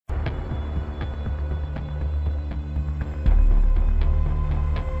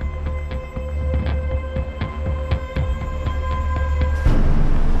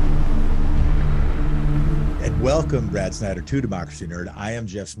Welcome, Brad Snyder, to Democracy Nerd. I am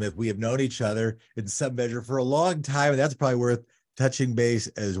Jeff Smith. We have known each other in some measure for a long time, and that's probably worth touching base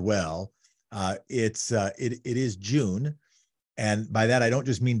as well. It is June, and by that I don't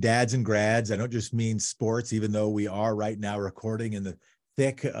just mean dads and grads. I don't just mean sports, even though we are right now recording in the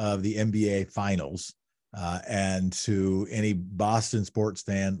thick of the NBA Finals. And to any Boston sports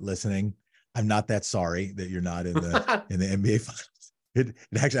fan listening, I'm not that sorry that you're not in the NBA Finals. It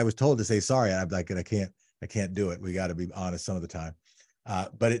actually, I was told to say sorry. I'm like, I can't do it. We got to be honest some of the time.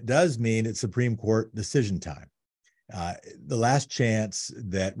 But it does mean it's Supreme Court decision time. The last chance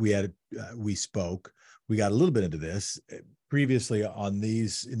that we spoke, we got a little bit into this. Previously in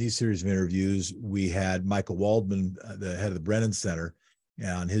these series of interviews, we had Michael Waldman, the head of the Brennan Center,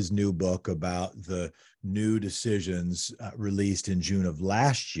 on his new book about the new decisions released in June of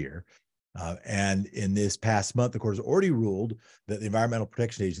last year. And in this past month, the court has already ruled that the Environmental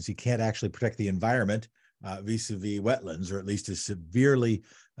Protection Agency can't actually protect the environment vis-a-vis wetlands, or at least is severely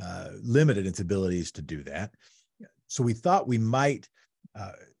limited its abilities to do that. So we thought we might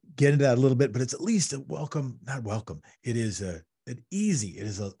get into that a little bit, but it's at least it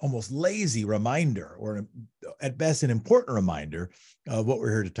is an almost lazy reminder, or at best an important reminder of what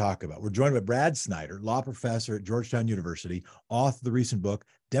we're here to talk about. We're joined by Brad Snyder, law professor at Georgetown University, author of the recent book,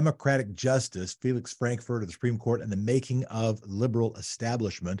 Democratic Justice, Felix Frankfurter, the Supreme Court, and the Making of Liberal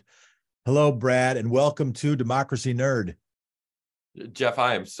Establishment. Hello, Brad, and welcome to Democracy Nerd. Jeff,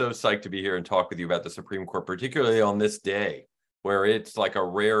 I am so psyched to be here and talk with you about the Supreme Court, particularly on this day, where it's like a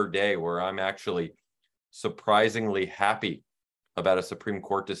rare day where I'm actually surprisingly happy about a Supreme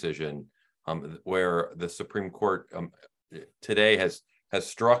Court decision, where the Supreme Court today has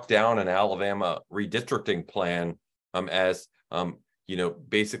struck down an Alabama redistricting plan as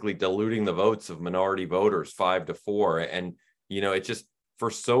basically diluting the votes of minority voters 5-4. And, it just, for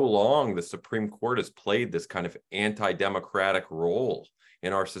so long, the Supreme Court has played this kind of anti-democratic role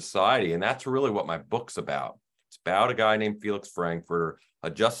in our society. And that's really what my book's about. It's about a guy named Felix Frankfurter, a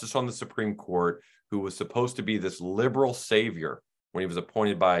justice on the Supreme Court, who was supposed to be this liberal savior when he was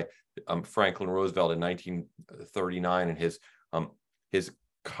appointed by Franklin Roosevelt in 1939. And his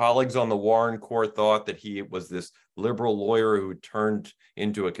colleagues on the Warren Court thought that he was this liberal lawyer who turned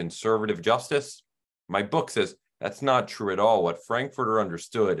into a conservative justice. My book says that's not true at all. What Frankfurter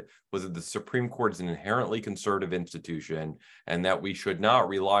understood was that the Supreme Court is an inherently conservative institution, and that we should not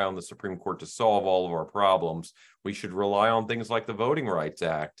rely on the Supreme Court to solve all of our problems. We should rely on things like the Voting Rights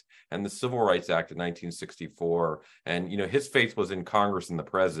Act and the Civil Rights Act of 1964. And, his faith was in Congress and the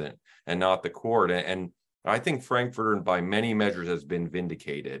president and not the court. And I think Frankfurter, by many measures, has been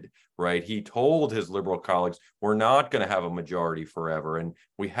vindicated, right? He told his liberal colleagues, we're not going to have a majority forever. And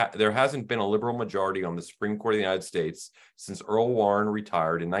there hasn't been a liberal majority on the Supreme Court of the United States since Earl Warren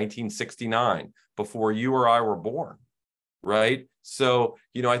retired in 1969, before you or I were born, right? So,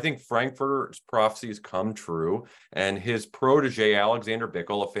 I think Frankfurter's prophecies come true. And his protege, Alexander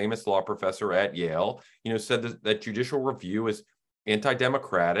Bickel, a famous law professor at Yale, said that judicial review is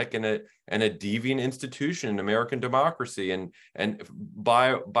anti-democratic and a deviant institution in American democracy, and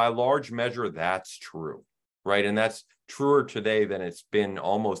by large measure that's true, right? And that's truer today than it's been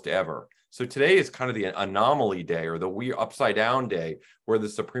almost ever. So today is kind of the anomaly day, or the upside down day, where the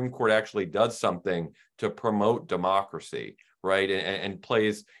Supreme Court actually does something to promote democracy, right? And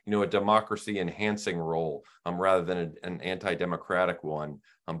plays a democracy enhancing role rather than an anti-democratic one.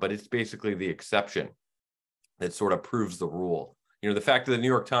 But it's basically the exception that sort of proves the rule. The fact that the New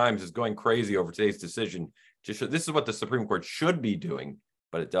York Times is going crazy over today's decision, this is what the Supreme Court should be doing,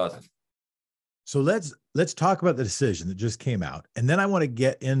 but it doesn't. So let's talk about the decision that just came out, and then I want to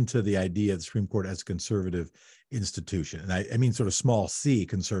get into the idea of the Supreme Court as a conservative institution, and I mean sort of small c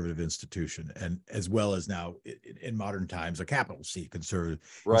conservative institution, and as well as now in modern times a capital C conservative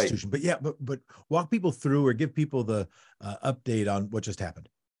institution. But walk people through, or give people the update on what just happened.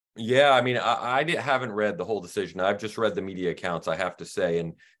 Yeah, I mean, I haven't read the whole decision. I've just read the media accounts, I have to say.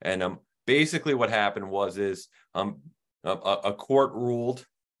 And basically what happened is a court ruled,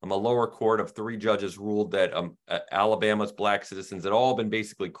 a lower court of 3 judges ruled that Alabama's Black citizens had all been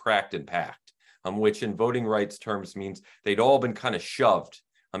basically cracked and packed, which in voting rights terms means they'd all been kind of shoved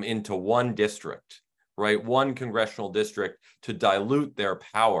into one district, right? One congressional district, to dilute their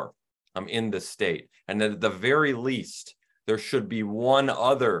power in the state. And at the very least, there should be one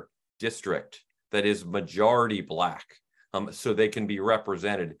other district that is majority Black, so they can be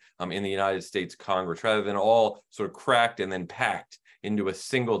represented in the United States Congress, rather than all sort of cracked and then packed into a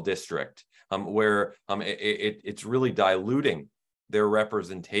single district, where it's really diluting their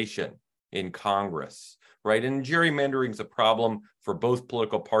representation in Congress, right? And gerrymandering is a problem for both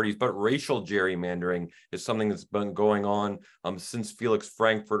political parties, but racial gerrymandering is something that's been going on since Felix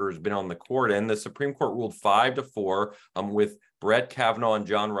Frankfurter has been on the court. And the Supreme Court ruled 5-4 with Brett Kavanaugh and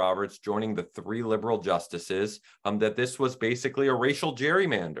John Roberts joining the 3 liberal justices that this was basically a racial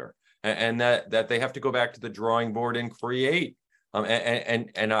gerrymander, and that they have to go back to the drawing board and create.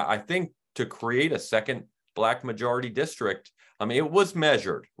 And I think to create a second Black majority district, it was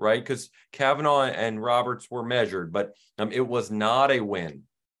measured, right? Because Kavanaugh and Roberts were measured, but it was not a win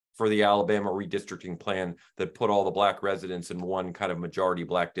for the Alabama redistricting plan that put all the Black residents in one kind of majority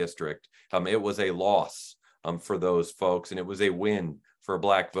Black district. It was a loss for those folks, and it was a win for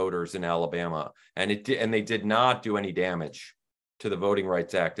Black voters in Alabama. And they did not do any damage to the Voting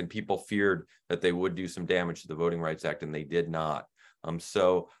Rights Act, and people feared that they would do some damage to the Voting Rights Act, and they did not.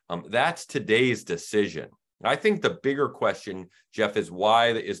 So that's today's decision. I think the bigger question, Jeff, is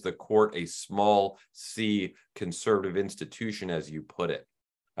why is the court a small c conservative institution, as you put it?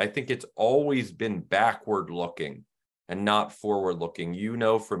 I think it's always been backward looking and not forward looking. You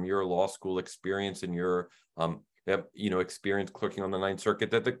know, from your law school experience and your experience clerking on the Ninth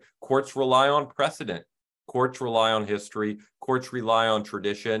Circuit, that the courts rely on precedent. Courts rely on history. Courts rely on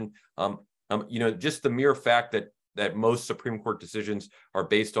tradition. Just the mere fact that most Supreme Court decisions are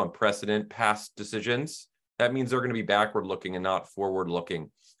based on precedent, past decisions, that means they're going to be backward looking and not forward looking.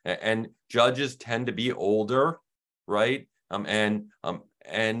 And judges tend to be older, right? Those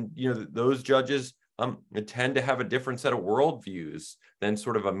judges tend to have a different set of worldviews than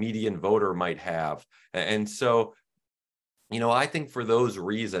sort of a median voter might have. And so, I think for those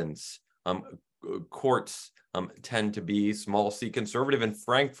reasons, courts tend to be small c conservative, and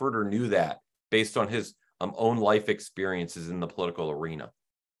Frankfurter knew that based on his own life experiences in the political arena.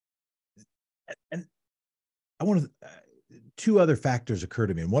 And I want to, 2 other factors occur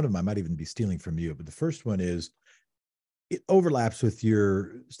to me, and one of them I might even be stealing from you, but the first one is, it overlaps with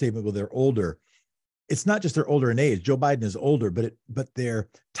your statement where they're older. It's not just they're older in age. Joe Biden is older, but their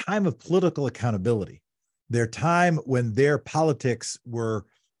time of political accountability, their time when their politics were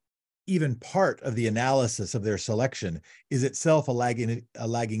even part of the analysis of their selection, is itself a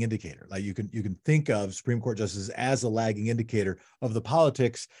lagging indicator. Like you can think of Supreme Court justices as a lagging indicator of the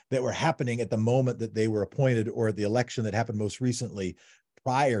politics that were happening at the moment that they were appointed, or at the election that happened most recently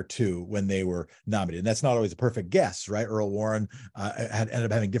prior to when they were nominated. And that's not always a perfect guess, right? Earl Warren ended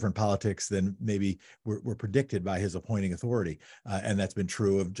up having different politics than maybe were predicted by his appointing authority. And that's been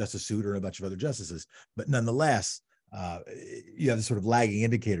true of Justice Souter and a bunch of other justices. But nonetheless, you have this sort of lagging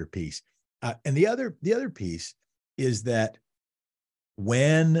indicator piece. And the other piece is that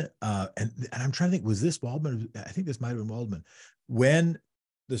when, and I'm trying to think, was this Waldman? I think this might have been Waldman. When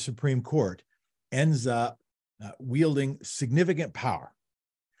the Supreme Court ends up wielding significant power,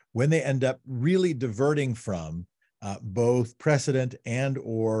 when they end up really diverting from both precedent and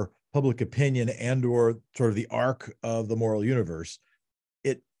or public opinion and or sort of the arc of the moral universe,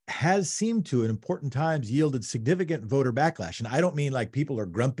 it has seemed to, in important times, yielded significant voter backlash. And I don't mean like people are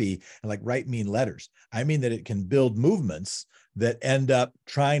grumpy and like write mean letters. I mean that it can build movements that end up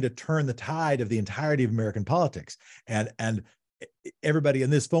trying to turn the tide of the entirety of American politics. And everybody in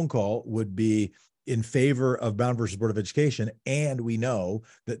this phone call would be in favor of Brown versus Board of Education. And we know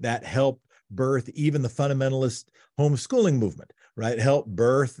that helped birth even the fundamentalist homeschooling movement, right? Helped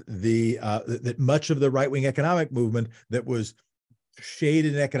birth that much of the right-wing economic movement that was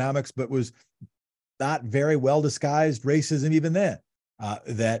shaded in economics, but was not very well disguised racism even then.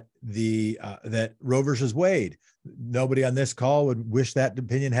 That Roe versus Wade, nobody on this call would wish that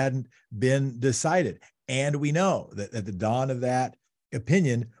opinion hadn't been decided. And we know that at the dawn of that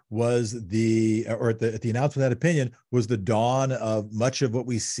opinion was at the announcement of that opinion was the dawn of much of what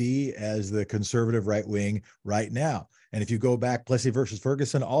we see as the conservative right wing right now. And if you go back, Plessy versus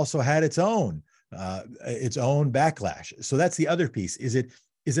Ferguson also had its own backlash. So that's the other piece. Is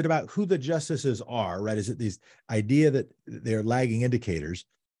it about who the justices are, right? Is it this idea that they're lagging indicators,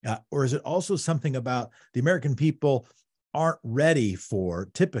 or is it also something about the American people aren't ready for,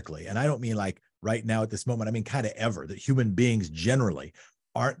 typically, and I don't mean like right now at this moment, I mean kind of ever, that human beings generally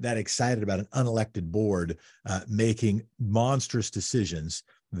aren't that excited about an unelected board making monstrous decisions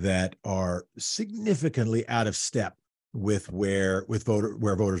that are significantly out of step with where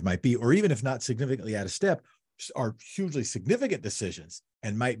voters might be, or even if not significantly out of step, are hugely significant decisions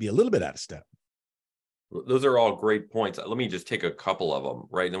and might be a little bit out of step. Those are all great points. Let me just take a couple of them,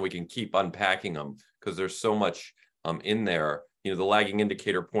 right? And then we can keep unpacking them because there's so much in there. The lagging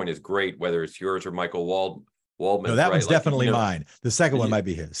indicator point is great, whether it's yours or Michael Waldman. No, that one's definitely mine. The second one might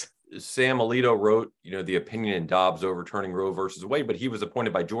be his. Sam Alito wrote, the opinion in Dobbs overturning Roe versus Wade, but he was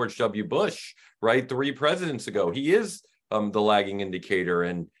appointed by George W. Bush, right, 3 presidents ago. He is the lagging indicator.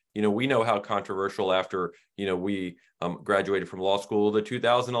 And, we know how controversial after, we graduated from law school, the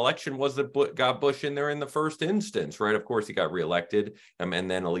 2000 election was that got Bush in there in the first instance, right? Of course, he got reelected and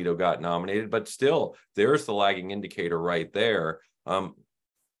then Alito got nominated, but still, there's the lagging indicator right there. And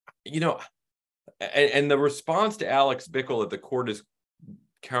the response to Alex Bickel that the court is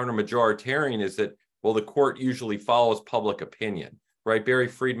counter-majoritarian is that, well, the court usually follows public opinion, right? Barry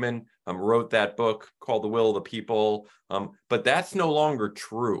Friedman wrote that book called The Will of the People, but that's no longer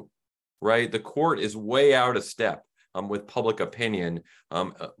true, right? The court is way out of step with public opinion,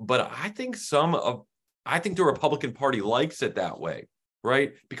 but I think the Republican Party likes it that way,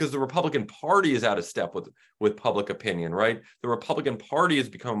 right? Because the Republican Party is out of step with public opinion, right? The Republican Party has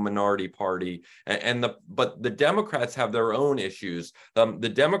become a minority party, but the Democrats have their own issues.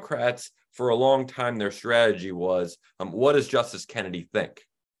 The Democrats, for a long time, their strategy was, what does Justice Kennedy think,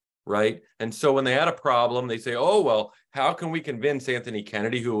 right? And so when they had a problem, they say, oh, well, how can we convince Anthony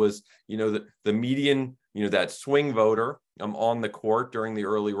Kennedy, who was, the median, that swing voter on the court during the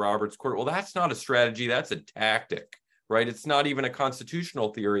early Roberts court? Well, that's not a strategy, that's a tactic. Right? It's not even a constitutional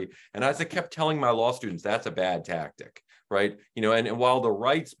theory. And as I kept telling my law students, that's a bad tactic, right? And while the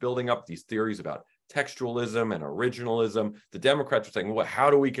right's building up these theories about textualism and originalism, the Democrats are saying, well, how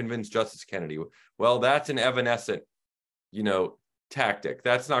do we convince Justice Kennedy? Well, that's an evanescent, tactic.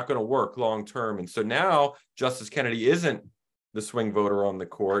 That's not going to work long term. And so now Justice Kennedy isn't the swing voter on the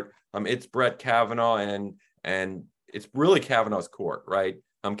court. It's Brett Kavanaugh, and it's really Kavanaugh's court, right?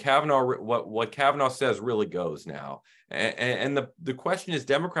 Kavanaugh, what Kavanaugh says really goes now. And the question is,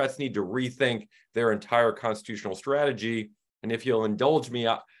 Democrats need to rethink their entire constitutional strategy. And if you'll indulge me,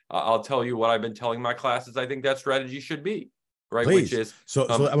 I'll tell you what I've been telling my classes I think that strategy should be, right? Please. Which is, so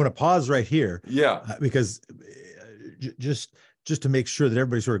I want to pause right here. Yeah. Because just to make sure that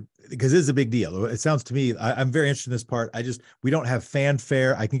everybody's sort of, because this is a big deal. It sounds to me, I'm very interested in this part. We don't have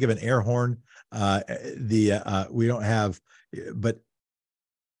fanfare. I can give an air horn. We don't have, but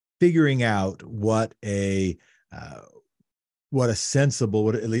figuring out what a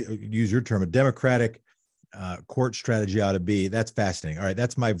sensible, use your term, a democratic court strategy ought to be. That's fascinating. All right,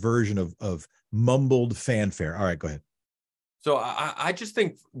 that's my version of mumbled fanfare. All right, go ahead. So I just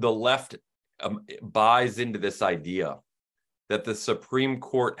think the left buys into this idea that the Supreme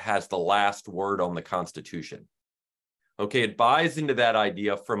Court has the last word on the Constitution. Okay, it buys into that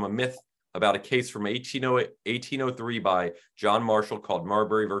idea from a myth about a case from 1803 by John Marshall called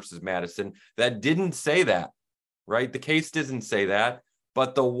Marbury versus Madison that didn't say that, right? The case doesn't say that,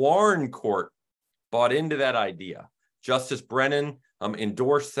 but the Warren Court bought into that idea. Justice Brennan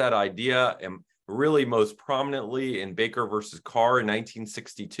endorsed that idea, and really most prominently in Baker versus Carr in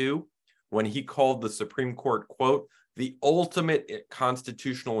 1962, when he called the Supreme Court, quote, the ultimate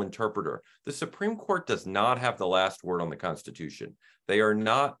constitutional interpreter. The Supreme Court does not have the last word on the Constitution. They are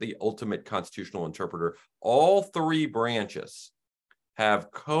not the ultimate constitutional interpreter. All 3 branches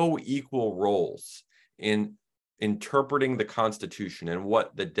have co-equal roles in interpreting the Constitution. And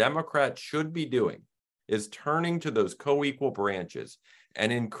what the Democrats should be doing is turning to those co-equal branches and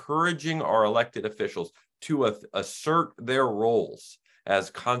encouraging our elected officials to assert their roles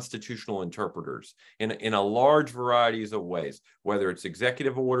as constitutional interpreters in a large varieties of ways, whether it's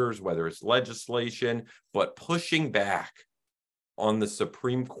executive orders, whether it's legislation, but pushing back on the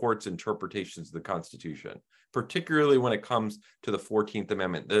Supreme Court's interpretations of the Constitution, particularly when it comes to the 14th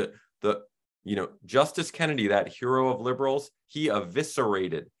Amendment. Justice Kennedy, that hero of liberals, he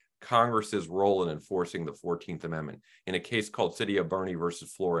eviscerated Congress's role in enforcing the 14th Amendment in a case called City of Burney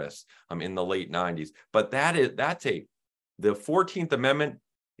versus Flores in the late 90s. But the 14th Amendment,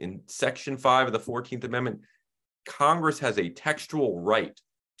 in Section 5 of the 14th Amendment, Congress has a textual right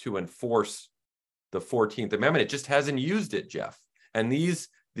to enforce the 14th Amendment. It just hasn't used it, Jeff. And these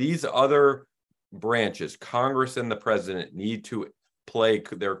other branches, Congress and the president, need to play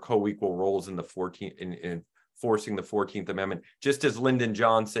their co-equal roles in the 14th in enforcing the 14th Amendment, just as Lyndon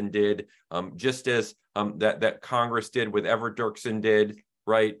Johnson did, just as that Congress did with Everett Dirksen did,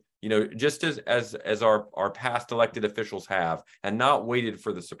 right? Just as our past elected officials have, and not waited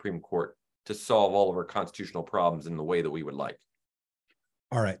for the Supreme Court to solve all of our constitutional problems in the way that we would like.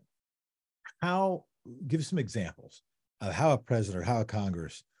 All right. Give some examples of how a president or how a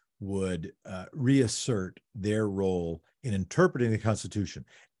Congress would reassert their role in interpreting the Constitution,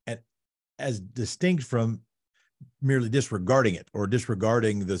 and as distinct from merely disregarding it or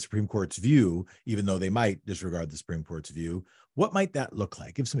disregarding the Supreme Court's view, even though they might disregard the Supreme Court's view. What might that look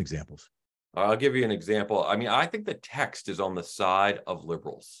like? Give some examples. I'll give you an example. I mean, I think the text is on the side of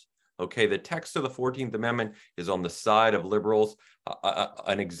liberals. Okay, the text of the 14th Amendment is on the side of liberals.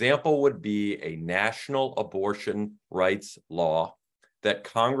 An example would be a national abortion rights law that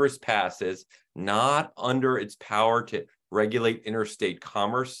Congress passes, not under its power to regulate interstate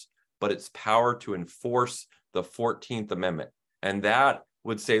commerce, but its power to enforce the 14th Amendment. And that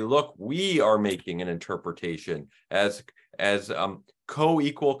would say, look, we are making an interpretation as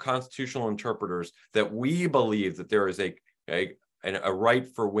co-equal constitutional interpreters that we believe that there is a right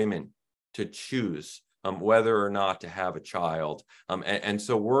for women to choose whether or not to have a child. And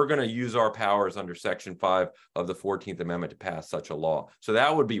so we're going to use our powers under Section 5 of the 14th Amendment to pass such a law. So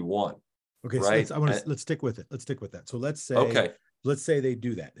that would be one. Okay, right? So let's stick with it. Let's stick with that. So let's say they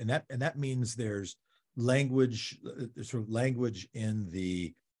do that. And that means there's language, sort of language in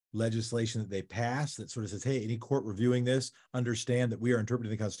the legislation that they pass that sort of says, hey, any court reviewing this, understand that we are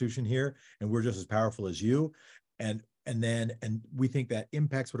interpreting the Constitution here and we're just as powerful as you. And we think that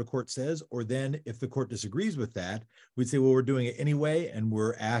impacts what a court says. Or then if the court disagrees with that, we'd say, well, we're doing it anyway. And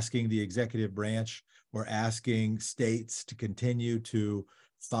we're asking the executive branch, we're asking states to continue to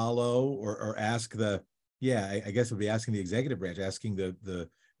follow or ask I guess it would be asking the executive branch, asking the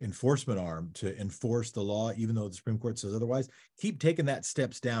enforcement arm to enforce the law, even though the Supreme Court says otherwise. Keep taking that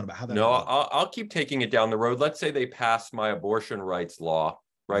steps down about how that. No, I'll keep taking it down the road. Let's say they pass my abortion rights law,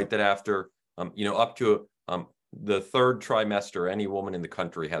 right? That after, up to the third trimester, any woman in the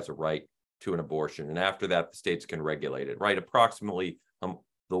country has a right to an abortion. And after that, the states can regulate it, right? Approximately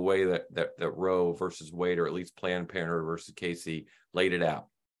the way that Roe versus Wade, or at least Planned Parenthood versus Casey, laid it out.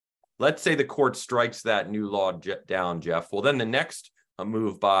 Let's say the court strikes that new law down, Jeff. Well, then the next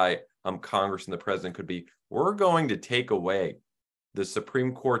move by Congress and the president could be, we're going to take away the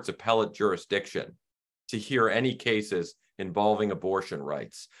Supreme Court's appellate jurisdiction to hear any cases involving abortion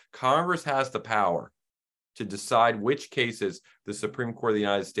rights. Congress has the power to decide which cases the Supreme Court of the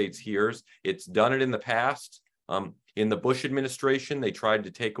United States hears. It's done it in the past. In the Bush administration, they tried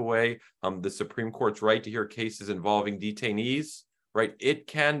to take away the Supreme Court's right to hear cases involving detainees, right? It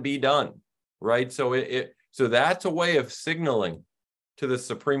can be done, right? So so that's a way of signaling to the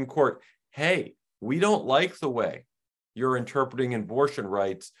Supreme Court, hey, we don't like the way you're interpreting abortion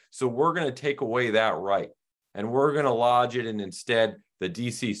rights, so we're going to take away that right. And we're going to lodge it in instead the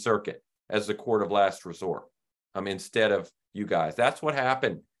DC Circuit as the court of last resort, instead of you guys. That's what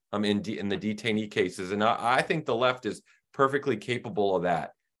happened in the detainee cases. And I think the left is perfectly capable of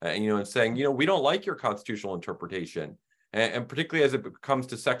that, and saying, we don't like your constitutional interpretation. And particularly as it comes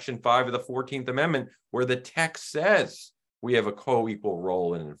to Section 5 of the 14th Amendment, where the text says we have a co-equal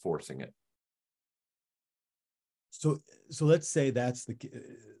role in enforcing it. So let's say that's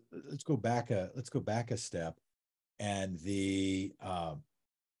let's go back a step, and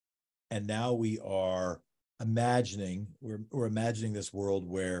and now we are imagining this world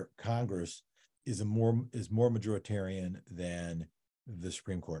where Congress is more majoritarian than the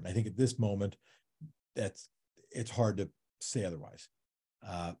Supreme Court. And I think at this moment, it's hard to say otherwise.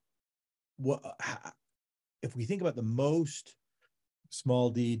 If we think about the most small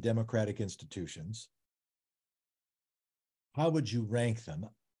d democratic institutions, how would you rank them?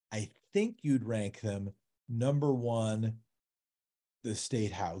 I think you'd rank them number one, the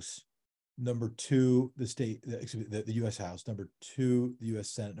state house, number two, the U.S. House, number two, the U.S.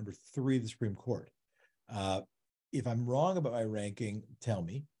 Senate, number three, the Supreme Court. If I'm wrong about my ranking, tell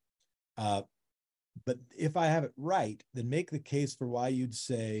me. But if I have it right, then make the case for why you'd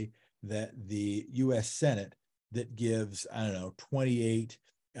say that the U.S. Senate that gives, 28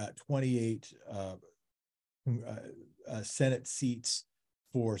 Senate seats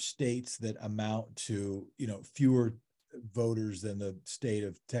for states that amount to, fewer voters than the state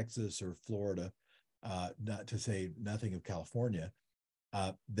of Texas or Florida, not to say nothing of California,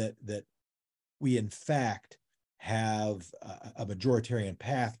 that we in fact have a majoritarian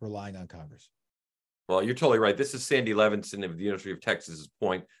path relying on Congress. Well, you're totally right. This is Sandy Levinson of the University of Texas's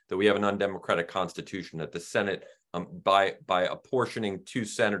point that we have an undemocratic constitution, that the Senate, by apportioning 2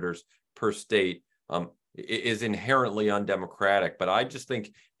 senators per state, is inherently undemocratic. But I just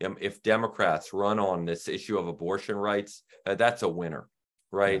think if Democrats run on this issue of abortion rights, that's a winner,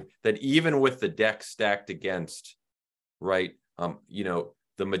 right? Yeah. That even with the deck stacked against, right,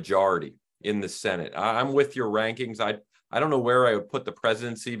 the majority in the Senate, I'm with your rankings. I don't know where I would put the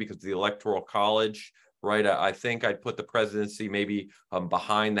presidency because of the Electoral College, right? I think I'd put the presidency maybe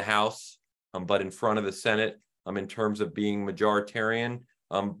behind the House, but in front of the Senate in terms of being majoritarian.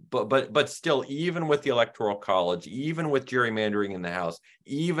 But still, even with the Electoral College, even with gerrymandering in the House,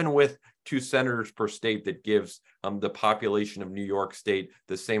 even with 2 senators per state that gives the population of New York State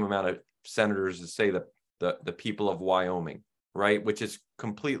the same amount of senators as, say, the people of Wyoming, right? Which is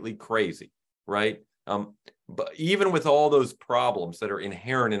completely crazy, right? But even with all those problems that are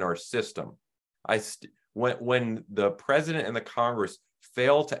inherent in our system, when the president and the Congress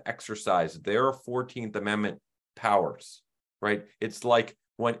fail to exercise their 14th Amendment powers, right? It's like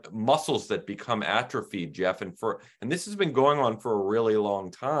when muscles that become atrophied, Jeff, and this has been going on for a really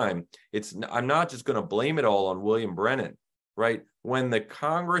long time. I'm not just going to blame it all on William Brennan, right? When the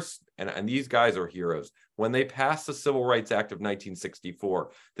Congress, and these guys are heroes, when they passed the Civil Rights Act of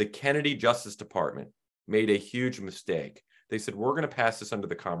 1964, the Kennedy Justice Department made a huge mistake. They said, we're going to pass this under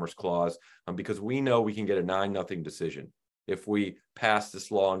the Commerce Clause because we know we can get a 9-0 decision if we pass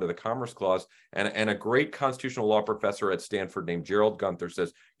this law under the Commerce Clause. And a great constitutional law professor at Stanford named Gerald Gunther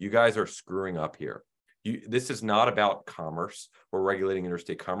says, you guys are screwing up here. This is not about commerce or regulating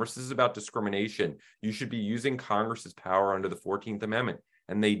interstate commerce. This is about discrimination. You should be using Congress's power under the 14th Amendment.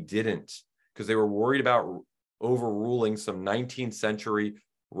 And they didn't, because they were worried about overruling some 19th century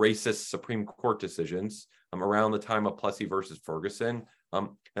racist Supreme Court decisions around the time of Plessy versus Ferguson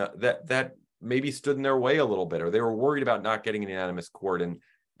that maybe stood in their way a little bit, or they were worried about not getting an unanimous court.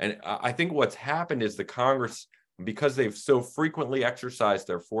 And I think what's happened is the Congress, because they've so frequently exercised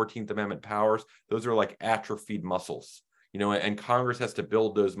their 14th Amendment powers, those are like atrophied muscles, and Congress has to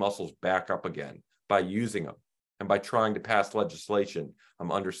build those muscles back up again by using them and by trying to pass legislation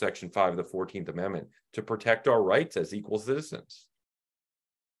under Section 5 of the 14th Amendment to protect our rights as equal citizens.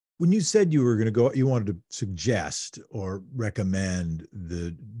 When you said you were going to go, you wanted to suggest or recommend the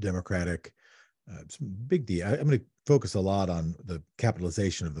Democratic, big D. I'm going to focus a lot on the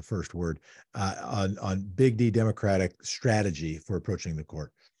capitalization of the first word, on big D Democratic strategy for approaching the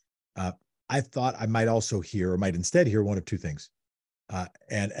court. I thought I might also hear, or might instead hear, one of two things.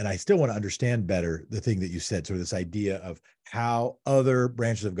 And I still want to understand better the thing that you said, sort of this idea of how other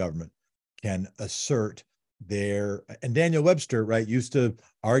branches of government can assert and Daniel Webster, right, used to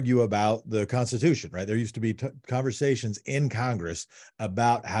argue about the Constitution, right? There used to be conversations in Congress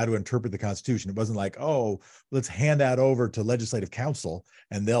about how to interpret the Constitution. It wasn't like, oh, let's hand that over to legislative council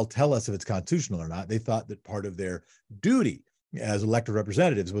and they'll tell us if it's constitutional or not. They thought that part of their duty as elected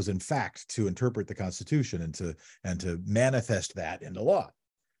representatives was in fact to interpret the Constitution and to manifest that into law.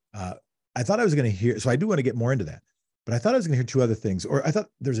 I thought I was going to hear, so I do want to get more into that. But I thought I was going to hear two other things, or I thought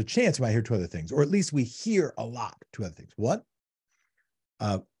there's a chance we might hear two other things, or at least we hear a lot, two other things. One,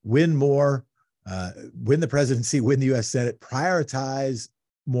 win more, win the presidency, win the U.S. Senate, prioritize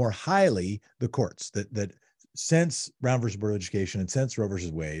more highly the courts. That since Brown versus Board of Education and since Roe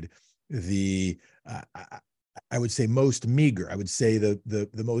versus Wade, I would say most meager, I would say the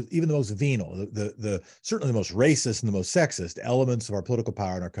most, even the most venal, the certainly the most racist and the most sexist elements of our political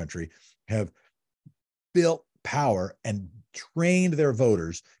power in our country have built power and trained their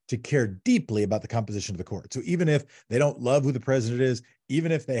voters to care deeply about the composition of the court. So even if they don't love who the president is,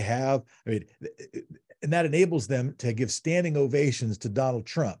 even if they have, and that enables them to give standing ovations to Donald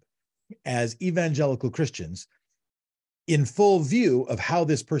Trump as evangelical Christians in full view of how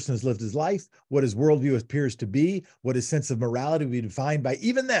this person has lived his life, what his worldview appears to be, what his sense of morality would be defined by,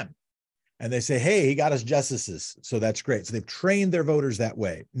 even them. And they say, hey, he got us justices. So that's great. So they've trained their voters that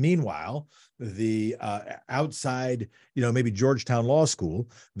way. Meanwhile, the outside, maybe Georgetown Law School,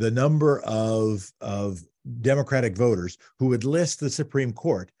 the number of Democratic voters who would list the Supreme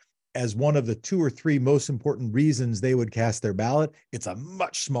Court as one of the 2 or 3 most important reasons they would cast their ballot, it's a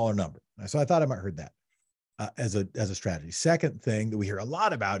much smaller number. So I thought I might have heard that as a strategy. Second thing that we hear a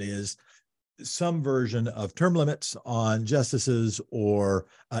lot about is some version of term limits on justices, or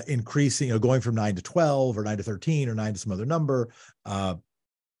increasing, going from 9 to 12 or 9 to 13 or 9 to some other number. And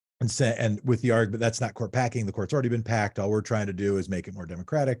with the argument that's not court packing, the court's already been packed. All we're trying to do is make it more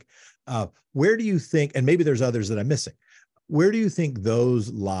democratic. Where do you think, and maybe there's others that I'm missing, where do you think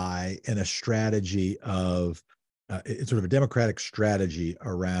those lie in a strategy of sort of a democratic strategy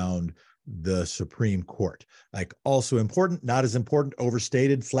around the Supreme Court? Like, also important, not as important,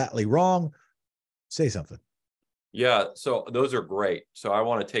 overstated, flatly wrong? Say something. Yeah, so those are great. So I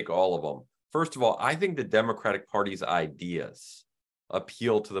want to take all of them. First of all, I think the Democratic Party's ideas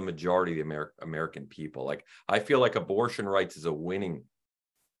appeal to the majority of the American people. Like, I feel like abortion rights is a winning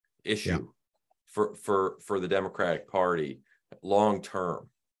issue for the Democratic Party long term,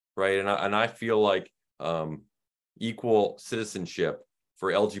 right? And I feel like equal citizenship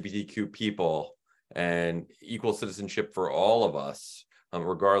for LGBTQ people and equal citizenship for all of us,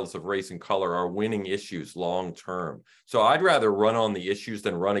 regardless of race and color, are winning issues long term. So I'd rather run on the issues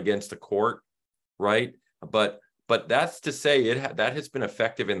than run against the court, right? But that's to say that has been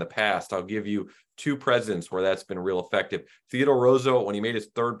effective in the past. I'll give you 2 presidents where that's been real effective. Theodore Roosevelt, when he made his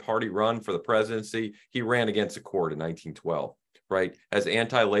 3rd party run for the presidency, he ran against the court in 1912. right, as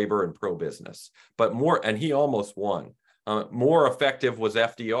anti-labor and pro-business. But more, and he almost won. More effective was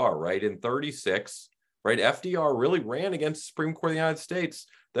FDR, right? In 36, right? FDR really ran against the Supreme Court of the United States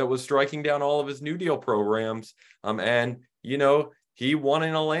that was striking down all of his New Deal programs. And, you know, he won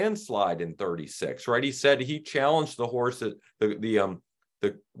in a landslide in 36, right? He said he challenged the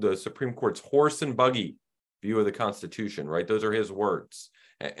Supreme Court's horse and buggy view of the Constitution, right? Those are his words,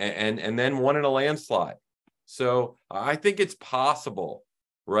 and then won in a landslide. So I think it's possible,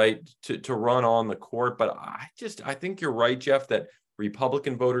 right, to run on the court. But I think you're right, Jeff, that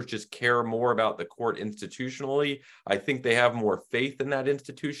Republican voters just care more about the court institutionally. I think they have more faith in that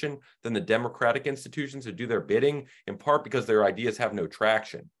institution than the Democratic institutions who do their bidding, in part because their ideas have no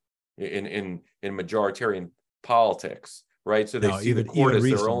traction in majoritarian politics, right? So they see the court as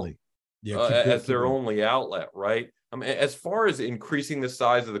recently, their only outlet, right? As far as increasing the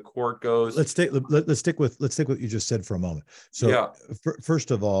size of the court goes, let's stick with what you just said for a moment. So, yeah.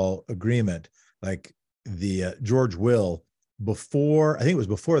 First of all, agreement, like the George Will, before, I think it was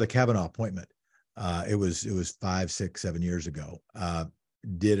before the Kavanaugh appointment, it was 5, 6, 7 years ago,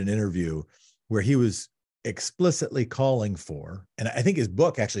 did an interview where he was explicitly calling for, and I think his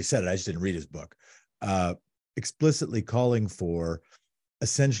book actually said it, I just didn't read his book, explicitly calling for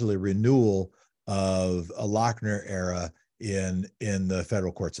essentially renewal of a Lochner era in the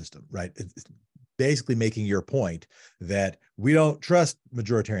federal court system, right? It's basically making your point that we don't trust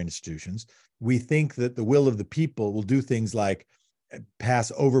majoritarian institutions. We think that the will of the people will do things like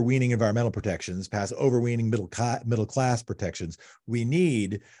pass overweening environmental protections, pass overweening middle class protections. We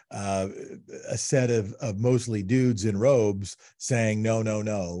need a set of mostly dudes in robes saying,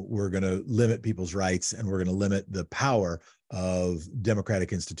 no, we're going to limit people's rights and we're going to limit the power of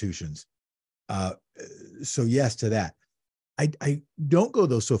democratic institutions. So yes to that. I don't go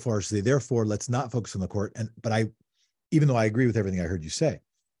though so far as to say, therefore, let's not focus on the court. But even though I agree with everything I heard you say,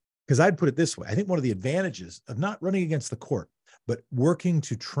 because I'd put it this way, I think one of the advantages of not running against the court, but working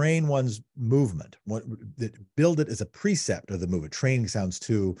to train one's movement, build it as a precept of the movement. Training sounds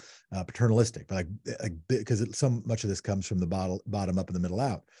too paternalistic, but because so much of this comes from the bottom up and the middle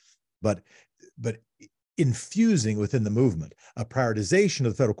out. But infusing within the movement a prioritization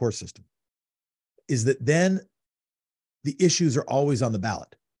of the federal court system is that then the issues are always on the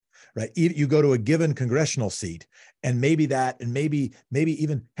ballot, right? You go to a given congressional seat, and maybe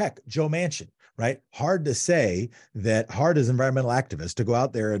even, heck, Joe Manchin, right? Hard to say that hard as environmental activists to go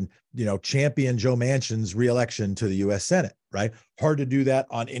out there and, champion Joe Manchin's reelection to the U.S. Senate, right? Hard to do that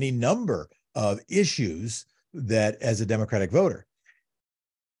on any number of issues that as a Democratic voter.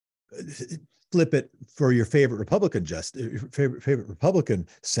 Flip it for your favorite Republican favorite Republican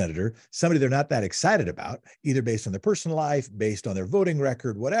senator, somebody they're not that excited about, either based on their personal life, based on their voting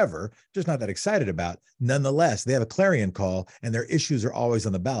record, whatever, just not that excited about. Nonetheless, they have a clarion call and their issues are always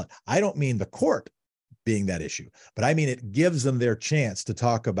on the ballot. I don't mean the court being that issue, but I mean it gives them their chance to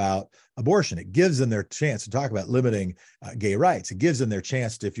talk about abortion. It gives them their chance to talk about limiting gay rights. It gives them their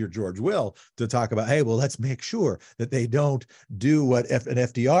chance to, if you're George Will, to talk about, hey, well, let's make sure that they don't do what an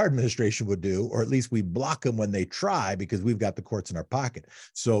FDR administration would do, or at least we block them when they try because we've got the courts in our pocket.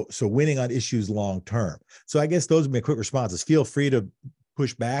 So winning on issues long term. So I guess those would be quick responses. Feel free to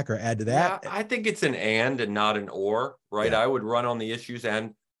push back or add to that. Yeah, I think it's an and not an or, right? Yeah. I would run on the issues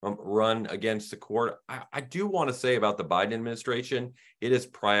and run against the court. I do want to say about the Biden administration, it has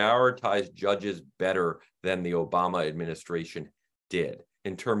prioritized judges better than the Obama administration did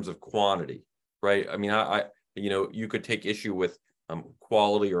in terms of quantity, right? I mean, you could take issue with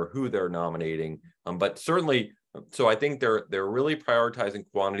quality or who they're nominating, but certainly, so I think they're really prioritizing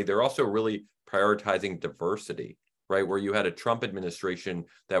quantity. They're also really prioritizing diversity, right? Where you had a Trump administration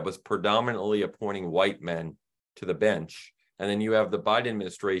that was predominantly appointing white men to the bench. And then you have the Biden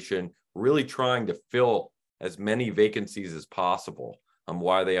administration really trying to fill as many vacancies as possible,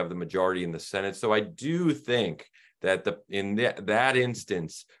 while they have the majority in the Senate. So I do think that in that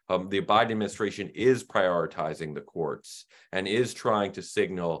instance, the Biden administration is prioritizing the courts and is trying to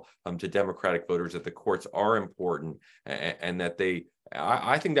signal to Democratic voters that the courts are important, and that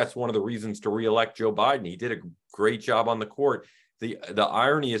I think that's one of the reasons to reelect Joe Biden. He did a great job on the court. The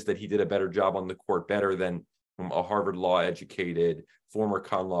irony is that he did a better job on the court, better than a Harvard law educated former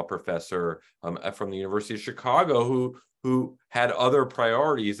con law professor from the University of Chicago who had other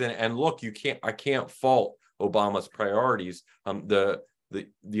priorities. And look, I can't fault Obama's priorities. The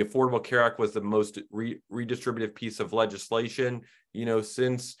Affordable Care Act was the most redistributive piece of legislation,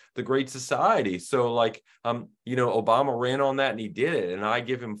 since the Great Society. So Obama ran on that and he did it, and I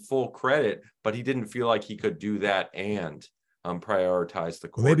give him full credit, but he didn't feel like he could do that and prioritize the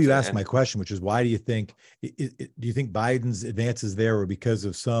Well, maybe courts. you asked my question, which is why do you think do you think Biden's advances there were because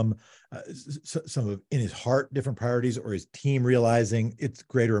of some of in his heart different priorities, or his team realizing its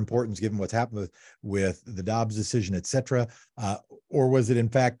greater importance given what's happened with the Dobbs decision, et cetera, or was it in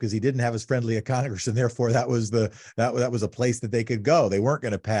fact because he didn't have as friendly a Congress and therefore that was a place that they could go? They weren't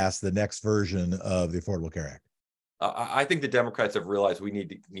going to pass the next version of the Affordable Care Act. I think the Democrats have realized we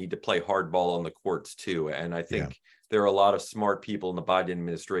need to play hardball on the courts too, and I think there are a lot of smart people in the Biden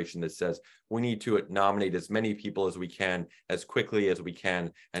administration that says we need to nominate as many people as we can, as quickly as we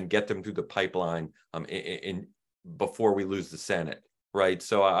can, and get them through the pipeline before we lose the Senate, right?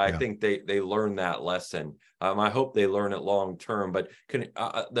 So I think they learn that lesson. I hope they learn it long term. But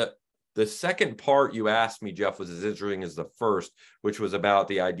the second part you asked me, Jeff, was as interesting as the first, which was about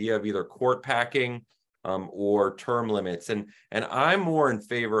the idea of either court packing or term limits. And I'm more in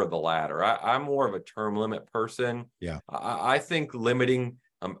favor of the latter. I'm more of a term limit person. Yeah. I think limiting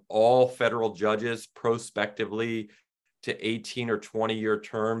all federal judges prospectively to 18 or 20-year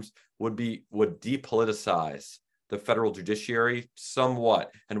terms would depoliticize the federal judiciary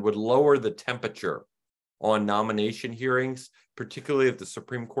somewhat and would lower the temperature on nomination hearings, particularly at the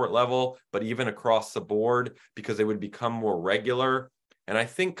Supreme Court level, but even across the board, because they would become more regular. And I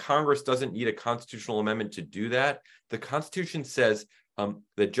think Congress doesn't need a constitutional amendment to do that. The Constitution says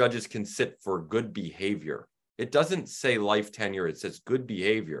that judges can sit for good behavior. It doesn't say life tenure. It says good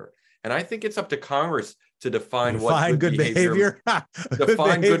behavior. And I think it's up to Congress to define what good behavior.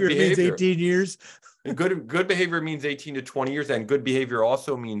 Define good behavior means 18 years. Good behavior means 18 to 20 years, and good behavior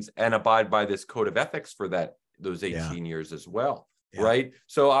also means and abide by this code of ethics for those 18 years as well. Yeah. Right.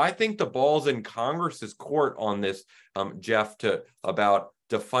 So I think the ball's in Congress's court on this, Jeff, about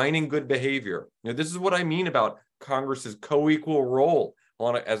defining good behavior. This is what I mean about Congress's co-equal role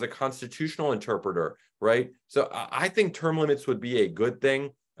as a constitutional interpreter. Right. So I think term limits would be a good thing.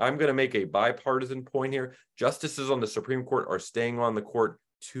 I'm going to make a bipartisan point here. Justices on the Supreme Court are staying on the court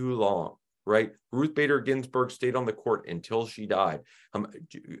too long. Right. Ruth Bader Ginsburg stayed on the court until she died.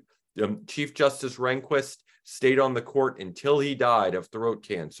 Chief Justice Rehnquist stayed on the court until he died of throat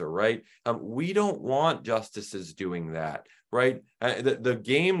cancer, right? We don't want justices doing that, right? The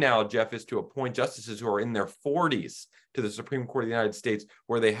game now, Jeff, is to appoint justices who are in their 40s to the Supreme Court of the United States,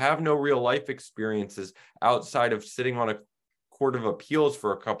 where they have no real life experiences outside of sitting on a court of appeals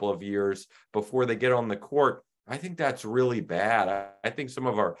for a couple of years before they get on the court. I think that's really bad. I think some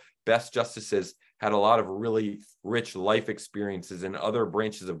of our best justices had a lot of really rich life experiences in other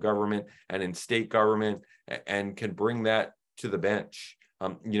branches of government and in state government, and can bring that to the bench,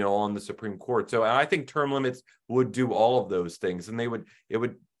 on the Supreme Court. So I think term limits would do all of those things, and it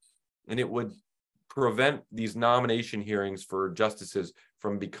would prevent these nomination hearings for justices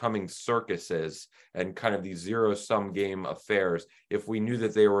from becoming circuses and kind of these zero-sum game affairs if we knew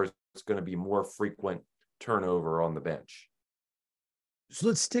that there was going to be more frequent turnover on the bench. So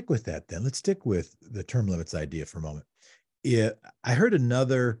let's stick with that then. Let's stick with the term limits idea for a moment. I heard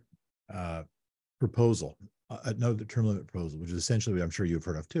another proposal, another term limit proposal, which is essentially what I'm sure you've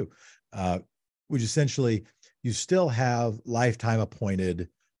heard of too, which essentially you still have lifetime appointed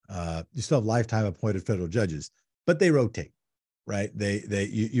federal judges, but they rotate, right?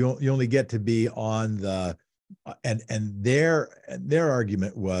 You only get to be on the and their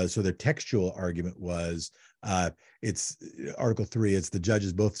argument was, so their textual argument was, it's Article 3, it's the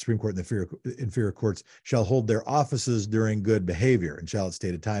judges, both the Supreme Court and the inferior courts, shall hold their offices during good behavior and shall at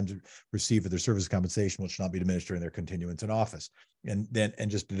stated times receive for their service compensation which shall not be diminished during their continuance in office. And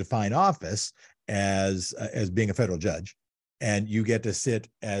just to define office as being a federal judge, and you get to sit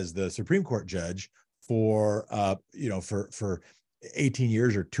as the Supreme Court judge for 18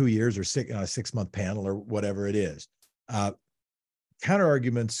 years or 2 years or a 6-month panel or whatever it is. Counter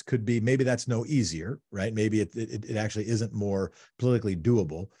arguments could be maybe that's no easier, right? Maybe it actually isn't more politically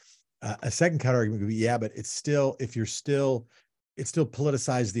doable. A second counter argument could be, yeah, but it's still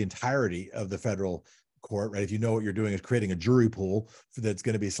politicized the entirety of the federal court, right? If you know what you're doing is creating a jury pool that's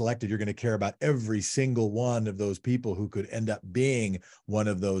going to be selected, you're going to care about every single one of those people who could end up being one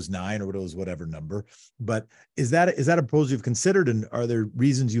of those 9 or those whatever number. But is that a proposal you've considered, and are there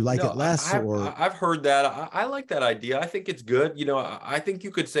reasons you like it less? I've heard that. I like that idea. I think it's good. I think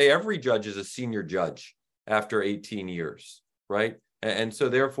you could say every judge is a senior judge after 18 years, right? And so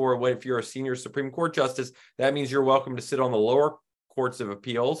therefore, if you're a senior Supreme Court justice, that means you're welcome to sit on the lower courts of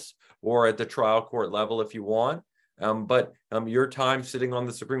appeals or at the trial court level if you want. But your time sitting on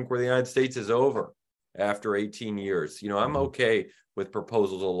the Supreme Court of the United States is over after 18 years. I'm okay with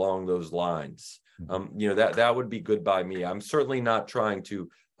proposals along those lines. That would be good by me. I'm certainly not trying to,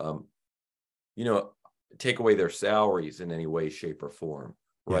 take away their salaries in any way, shape, or form,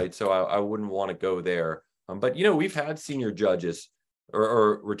 right? Yeah. So I wouldn't want to go there. But, we've had senior judges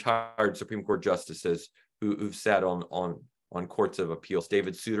or retired Supreme Court justices who've sat on courts of appeals.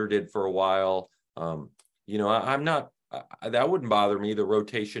 David Souter did for a while. I'm not, that wouldn't bother me. The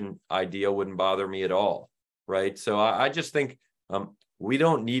rotation idea wouldn't bother me at all, right? So I just think we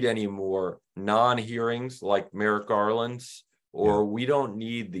don't need any more non-hearings like Merrick Garland's, or we don't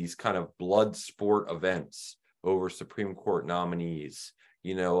need these kind of blood sport events over Supreme Court nominees.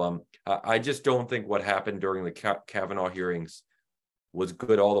 I just don't think what happened during the Kavanaugh hearings was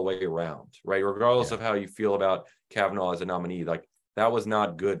good all the way around, right? Regardless of how you feel about Kavanaugh as a nominee, like that was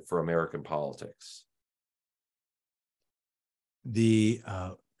not good for American politics. And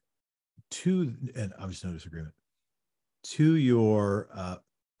obviously no disagreement, to your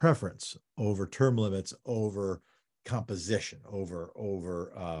preference over term limits, over composition, over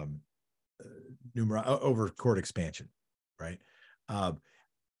court expansion, right?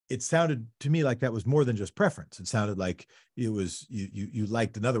 It sounded to me like that was more than just preference. It sounded like it was you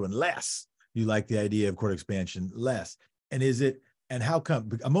liked another one less. You liked the idea of court expansion less. And how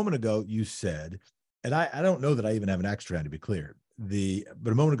come? A moment ago you said, and I don't know that I even have an axe to grind, to be clear.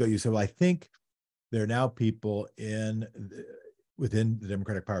 But a moment ago you said, well, I think there are now people within the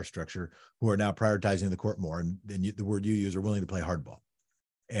Democratic power structure who are now prioritizing the court more, and the word you use are willing to play hardball.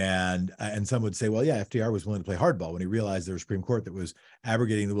 And some would say, well, yeah, FDR was willing to play hardball when he realized there was a Supreme Court that was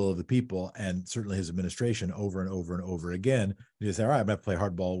abrogating the will of the people, and certainly his administration over and over and over again. You just say, all right, I'm going to play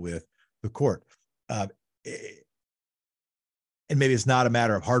hardball with the court. And maybe it's not a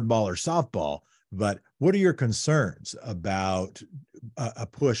matter of hardball or softball, but what are your concerns about a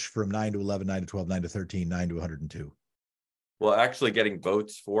push from 9 to 11, 9 to 12, 9 to 13, 9 to 102? Well, actually getting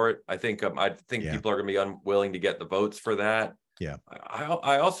votes for it, I think people are going to be unwilling to get the votes for that. Yeah,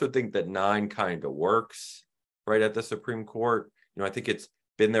 I also think that 9 kind of works right at the Supreme Court. I think it's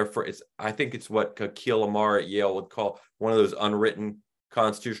been there I think it's what Akhil Amar at Yale would call one of those unwritten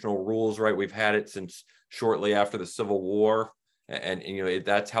constitutional rules, right? We've had it since shortly after the Civil War. And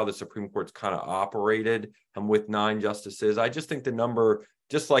that's how the Supreme Court's kind of operated with 9 justices. I just think the number,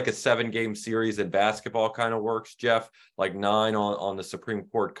 just like a 7-game series in basketball kind of works, Jeff, like 9 on the Supreme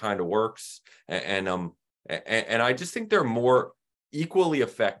Court kind of works. And I just think they're more equally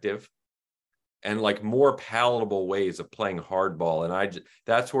effective and like more palatable ways of playing hardball. And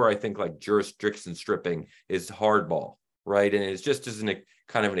that's where I think like jurisdiction stripping is hardball, right? And it's just as an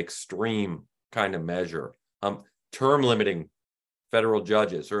extreme kind of measure. Term limiting federal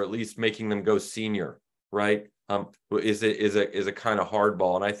judges, or at least making them go senior, right? Is a kind of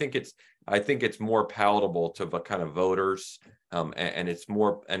hardball, and I think it's more palatable to the kind of voters, and I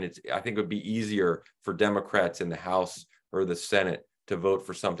think it would be easier for Democrats in the House or the Senate to vote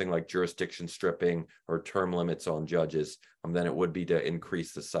for something like jurisdiction stripping or term limits on judges than it would be to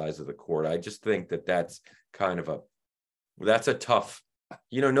increase the size of the court. I just think that's a tough.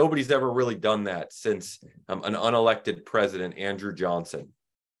 Nobody's ever really done that since an unelected president, Andrew Johnson,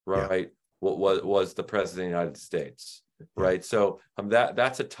 right? Yeah. Was the president of the United States, right? So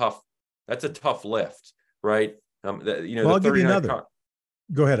that's a tough lift, right? I'll give you another.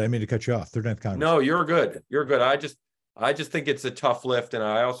 Go ahead. I mean to cut you off. 39th Congress. No, you're good. You're good. I just think it's a tough lift, and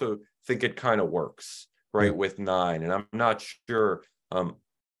I also think it kind of works, right, with 9. And I'm not sure.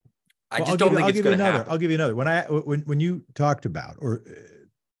 I just don't think it's going to happen. I'll give you another. When you talked about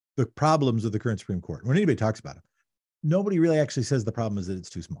the problems of the current Supreme Court, when anybody talks about it, nobody really actually says the problem is that it's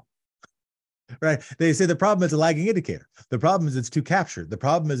too small, right? They say the problem is a lagging indicator. The problem is it's too captured. The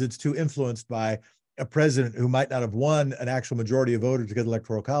problem is it's too influenced by a president who might not have won an actual majority of voters because of the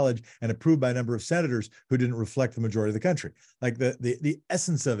Electoral College and approved by a number of senators who didn't reflect the majority of the country. Like the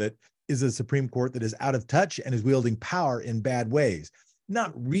essence of it is a Supreme Court that is out of touch and is wielding power in bad ways.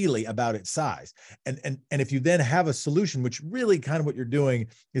 Not really about its size. And if you then have a solution, which really kind of what you're doing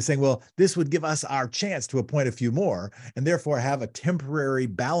is saying, well, this would give us our chance to appoint a few more and therefore have a temporary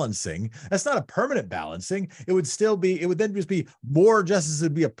balancing. That's not a permanent balancing. It would then just be more justices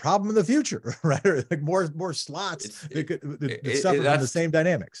would be a problem in the future, right? Or like more slots that suffer from the same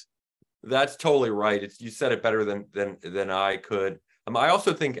dynamics. That's totally right. You said it better than I could. I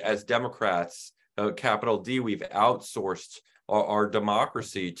also think as Democrats, capital D, we've outsourced our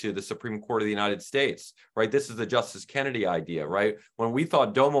democracy to the Supreme Court of the United States, right? This is the Justice Kennedy idea, right? When we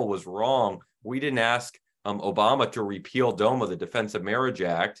thought DOMA was wrong, we didn't ask Obama to repeal DOMA, the Defense of Marriage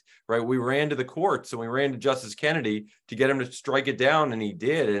Act, right? We ran to the courts and we ran to Justice Kennedy to get him to strike it down, and he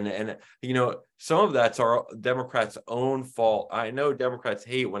did. And some of that's our Democrats' own fault. I know Democrats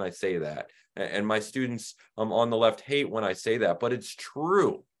hate when I say that, and my students on the left hate when I say that, but it's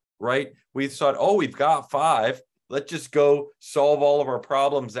true. right? We thought, oh, we've got 5. Let's just go solve all of our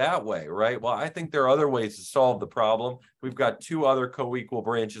problems that way, right? Well, I think there are other ways to solve the problem. We've got 2 other co-equal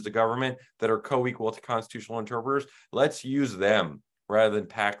branches of government that are co-equal to constitutional interpreters. Let's use them rather than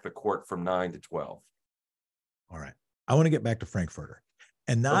pack the court from 9 to 12. All right. I want to get back to Frankfurter,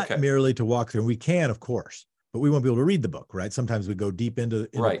 and not Okay. merely to walk through. We can, of course, but we won't be able to read the book, right? Sometimes we go deep into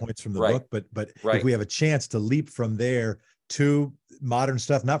Right. points from the Right. book, but Right. if we have a chance to leap from there to modern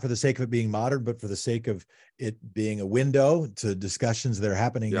stuff, not for the sake of it being modern, but for the sake of it being a window to discussions that are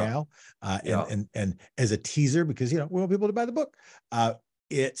happening Yeah. now, Yeah. and as a teaser, because we want people to buy the book.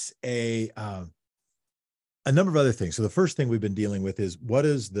 It's a number of other things. So the first thing we've been dealing with is, what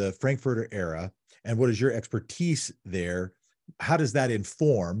is the Frankfurter era, and what is your expertise there? How does that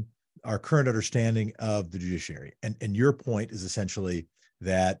inform our current understanding of the judiciary? And your point is essentially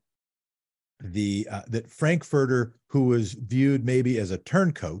that that Frankfurter, who was viewed maybe as a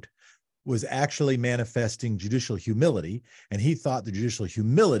turncoat, was actually manifesting judicial humility, and he thought the judicial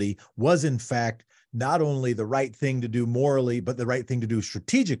humility was in fact not only the right thing to do morally, but the right thing to do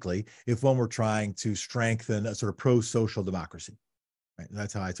strategically if one were trying to strengthen a sort of pro-social democracy. Right?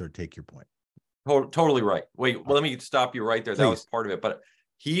 That's how I sort of take your point. Totally right. Wait, well, let me stop you right there. That was Please. part of it. But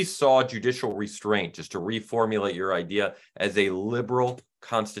he saw judicial restraint, just to reformulate your idea, as a liberal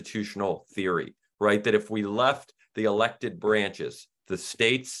constitutional theory, right? That if we left the elected branches, the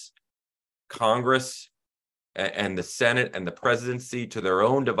states, Congress, and the Senate and the presidency to their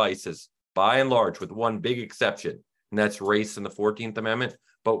own devices, by and large, with one big exception, and that's race in the 14th Amendment.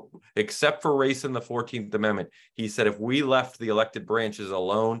 But except for race in the 14th Amendment, he said if we left the elected branches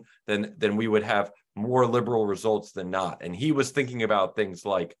alone, then we would have more liberal results than not. And he was thinking about things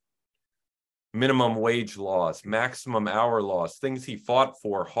like minimum wage laws, maximum hour laws, things he fought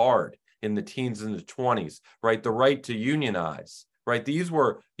for hard in the teens and the 20s, right? The right to unionize, right? These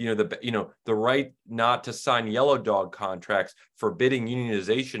were, the right not to sign yellow dog contracts, forbidding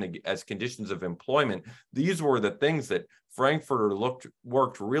unionization as conditions of employment. These were the things that Frankfurter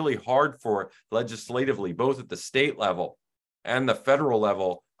worked really hard for legislatively, both at the state level and the federal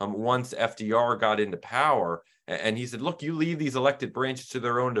level, once FDR got into power. And he said, look, you leave these elected branches to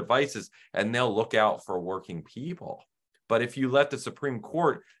their own devices and they'll look out for working people. But if you let the Supreme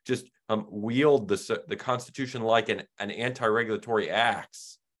Court just wield the Constitution like an anti-regulatory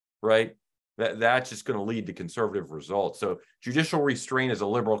axe, right, that's just going to lead to conservative results. So judicial restraint is a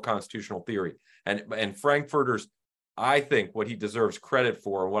liberal constitutional theory. And Frankfurter's, I think what he deserves credit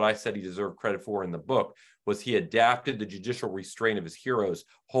for, and what I said he deserved credit for in the book, was he adapted the judicial restraint of his heroes,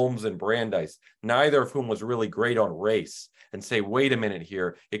 Holmes and Brandeis, neither of whom was really great on race, and say, wait a minute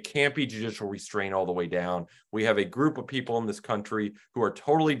here, it can't be judicial restraint all the way down. We have a group of people in this country who are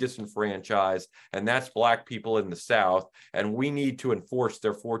totally disenfranchised, and that's Black people in the South, and we need to enforce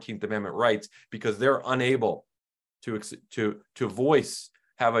their 14th Amendment rights because they're unable to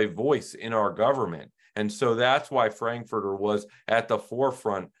have a voice in our government. And so that's why Frankfurter was at the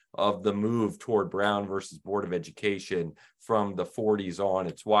forefront of the move toward Brown versus Board of Education from the 40s on.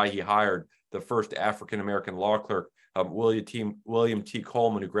 It's why he hired the first African-American law clerk, William T.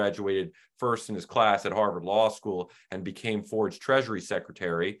 Coleman, who graduated first in his class at Harvard Law School and became Ford's Treasury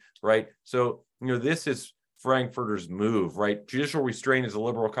Secretary, right? So, this is Frankfurter's move, right? Judicial restraint is a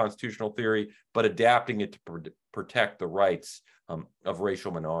liberal constitutional theory, but adapting it to protect the rights of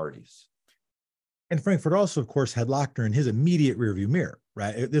racial minorities. And Frankfurter also, of course, had Lochner in his immediate rearview mirror,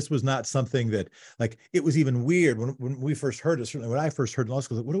 right? This was not something that, it was even weird when we first heard it. Certainly when I first heard in law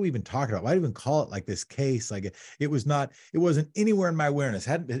school, what are we even talking about? Why even call it like this case? It wasn't anywhere in my awareness.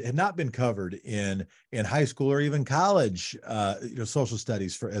 It had not been covered in high school or even college, social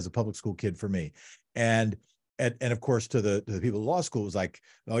studies as a public school kid for me. And of course, to the people in law school, it was like,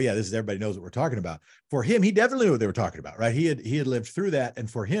 oh yeah, this is, everybody knows what we're talking about. For him, he definitely knew what they were talking about, right? He had lived through that, and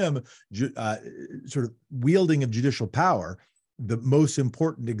for him, sort of wielding of judicial power, the most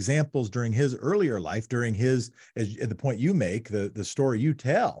important examples during his earlier life, during his, as the point you make, the story you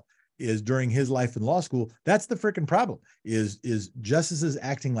tell, is during his life in law school. That's the freaking problem, is justices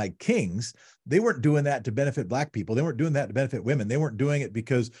acting like kings. They weren't doing that to benefit Black people. They weren't doing that to benefit women. They weren't doing it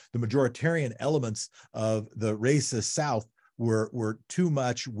because the majoritarian elements of the racist South were too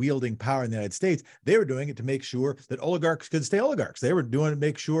much wielding power in the United States. They were doing it to make sure that oligarchs could stay oligarchs. They were doing it to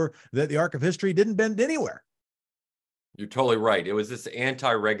make sure that the arc of history didn't bend anywhere. You're totally right. It was this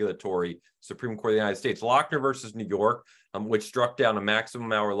anti-regulatory Supreme Court of the United States. Lochner versus New York, which struck down a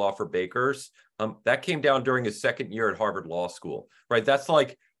maximum hour law for bakers, that came down during his second year at Harvard Law School, right? That's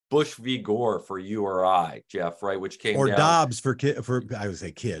like Bush v. Gore for you or I, Jeff, right? Which came or down. Dobbs for I would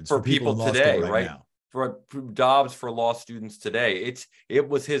say kids, for people in law today, school right now. for Dobbs for law students today. It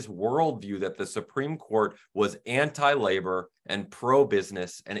was his worldview that the Supreme Court was anti-labor and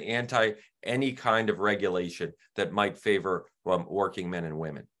pro-business and anti any kind of regulation that might favor working men and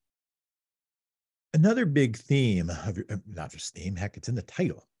women. Another big theme, not just theme, heck, it's in the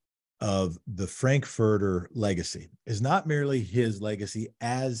title of the Frankfurter legacy, is not merely his legacy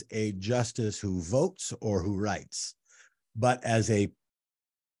as a justice who votes or who writes, but as a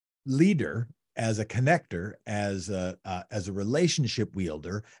leader, as a connector, as a relationship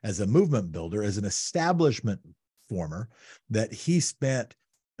wielder, as a movement builder, as an establishment former, that he spent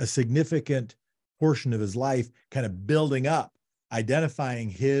a significant portion of his life kind of building up, identifying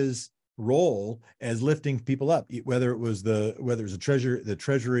his role as lifting people up, whether it was the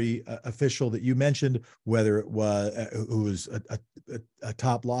treasury official that you mentioned, whether it was who was a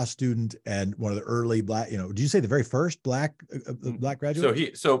top law student and one of the early black, did you say the very first black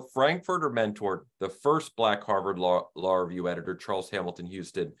graduate? So Frankfurter mentored the first black Harvard Law Review editor, Charles Hamilton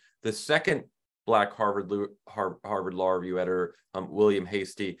Houston, the second black Harvard Law Review editor, William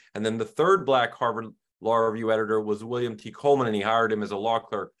Hastie, and then the third black Harvard Law Review editor was William T. Coleman, and he hired him as a law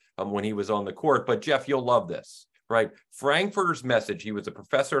clerk when he was on the court. But Jeff, you'll love this, right? Frankfurter's message, he was a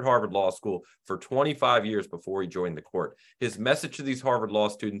professor at Harvard Law School for 25 years before he joined the court. His message to these Harvard law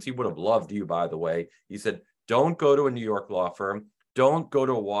students, he would have loved you, by the way. He said, don't go to a New York law firm. Don't go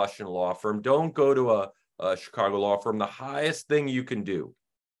to a Washington law firm. Don't go to a Chicago law firm. The highest thing you can do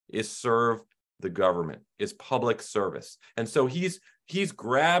is serve the government, is public service. And so he's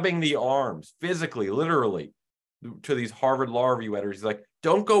grabbing the arms physically, literally, to these Harvard Law Review editors. He's like,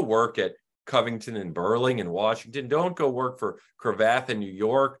 don't go work at Covington and Burling in Washington. Don't go work for Cravath in New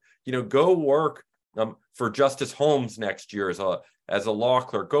York. Go work for Justice Holmes next year as a law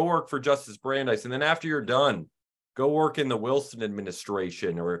clerk. Go work for Justice Brandeis. And then after you're done, go work in the Wilson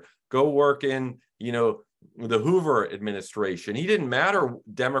administration or go work in, the Hoover administration. He didn't matter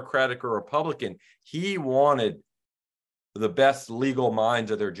Democratic or Republican. He wanted the best legal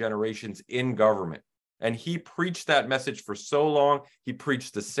minds of their generations in government. And he preached that message for so long. He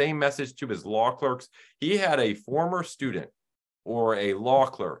preached the same message to his law clerks. He had a former student or a law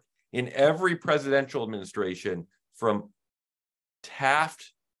clerk in every presidential administration from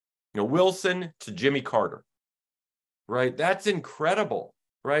Taft, Wilson to Jimmy Carter, right? That's incredible,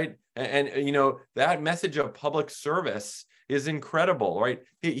 right? And that message of public service is incredible, right?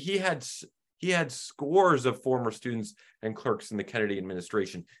 He had scores of former students and clerks in the Kennedy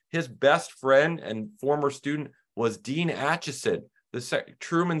administration. His best friend and former student was Dean Acheson, the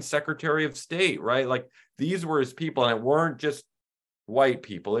Truman Secretary of State, right? Like, these were his people, and it weren't just white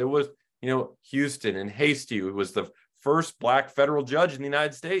people. It was, Houston and Hastie, who was the first black federal judge in the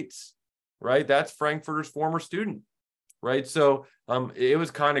United States, right? That's Frankfurter's former student, right? So it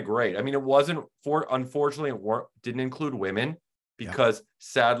was kind of great. I mean, it wasn't unfortunately, it didn't include women, because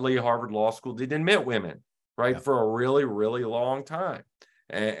sadly, Harvard Law School didn't admit women, right, for a really, really long time.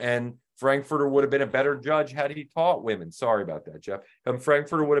 And Frankfurter would have been a better judge had he taught women. Sorry about that, Jeff.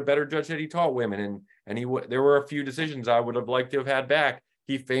 Frankfurter would have been a better judge had he taught women. And there were a few decisions I would have liked to have had back.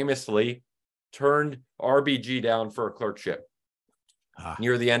 He famously turned RBG down for a clerkship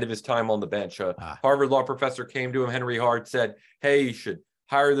near the end of his time on the bench. A Harvard law professor came to him, Henry Hard, said, hey, you should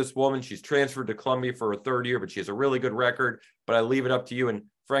hire this woman. She's transferred to Columbia for a third year, but she has a really good record, but I leave it up to you. And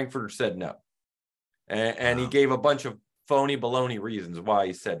Frankfurter said no. And he gave a bunch of phony baloney reasons why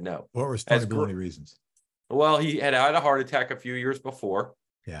he said no. What were phony baloney reasons? Well, he had a heart attack a few years before.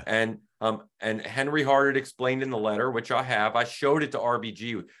 Yeah. And Henry Hard had explained in the letter, which I have. I showed it to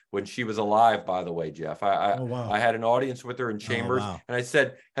RBG when she was alive, by the way, Jeff. I had an audience with her in chambers, and I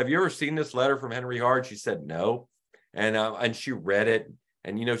said, have you ever seen this letter from Henry Hard? She said no. And she read it.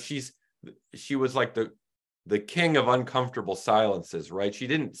 And, she was like the king of uncomfortable silences, right? She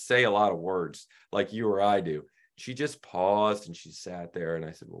didn't say a lot of words like you or I do. She just paused and she sat there. And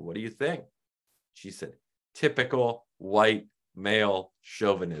I said, well, what do you think? She said, typical white male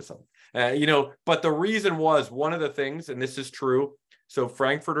chauvinism. But the reason was one of the things, and this is true. So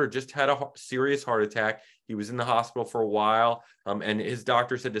Frankfurter just had a serious heart attack. He was in the hospital for a while. And his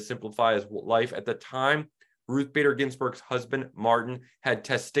doctor said to simplify his life. At the time, Ruth Bader Ginsburg's husband, Martin, had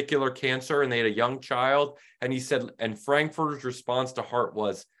testicular cancer and they had a young child. And he said, and Frankfurter's response to Hart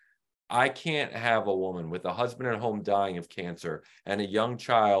was, I can't have a woman with a husband at home dying of cancer and a young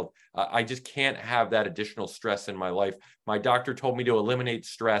child. I just can't have that additional stress in my life. My doctor told me to eliminate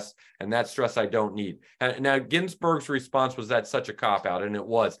stress, and that stress I don't need. And now Ginsburg's response was that such a cop-out, and it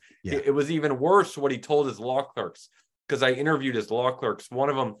was. Yeah. It was even worse what he told his law clerks, because I interviewed his law clerks. One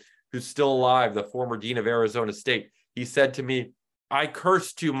of them, who's still alive, the former dean of Arizona State, he said to me, I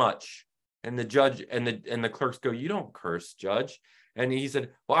curse too much. And the judge and the clerks go, "You don't curse, judge." And he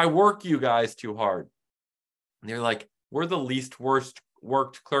said, "Well, I work you guys too hard." And they're like, "We're the least worst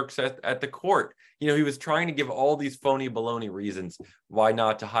worked clerks at the court." He was trying to give all these phony baloney reasons why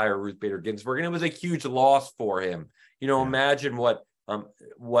not to hire Ruth Bader Ginsburg. And it was a huge loss for him. Imagine what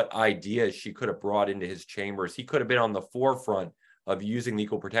ideas she could have brought into his chambers. He could have been on the forefront of using the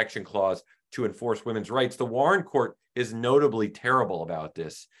Equal Protection Clause to enforce women's rights. The Warren Court is notably terrible about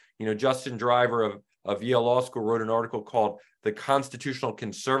this. Justin Driver of Yale Law School wrote an article called "The Constitutional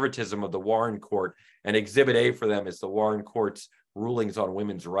Conservatism of the Warren Court," and Exhibit A for them is the Warren Court's rulings on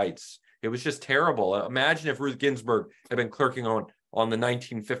women's rights. It was just terrible. Imagine if Ruth Ginsburg had been clerking on the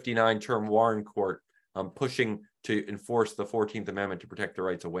 1959 term Warren Court, pushing to enforce the 14th Amendment to protect the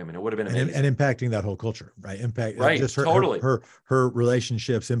rights of women. It would have been amazing. And impacting that whole culture, right? Just Totally. Her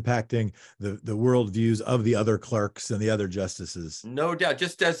relationships impacting the worldviews of the other clerks and the other justices. No doubt.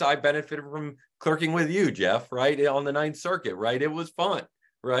 Just as I benefited from clerking with you, Jeff, right? On the Ninth Circuit, right? It was fun,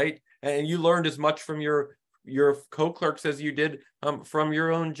 right? And you learned as much from your co-clerks as you did from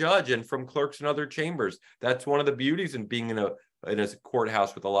your own judge and from clerks in other chambers. That's one of the beauties in being in a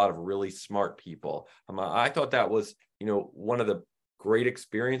courthouse with a lot of really smart people. I thought that was, one of the great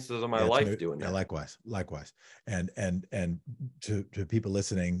experiences of my life doing that. Yeah, likewise. And to people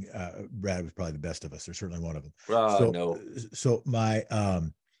listening, Brad was probably the best of us, or certainly one of them. No. So my,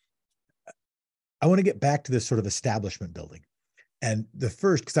 I want to get back to this sort of establishment building. And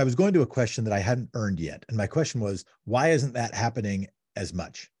because I was going to a question that I hadn't earned yet. And my question was, why isn't that happening as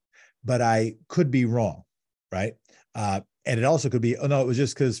much? But I could be wrong, right? And it also could be, oh no, it was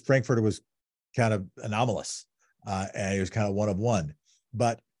just because Frankfurter was kind of anomalous, and he was kind of one of one.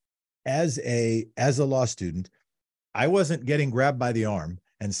 But as a law student, I wasn't getting grabbed by the arm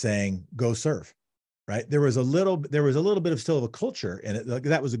and saying, "Go serve," right? There was a little bit of still of a culture in it. Like,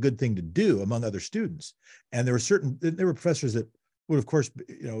 that was a good thing to do among other students. And there were professors that would, of course,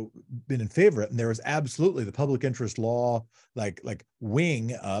 been in favor of it. And there was absolutely the public interest law, like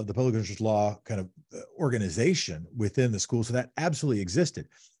wing of the public interest law kind of organization within the school. So that absolutely existed.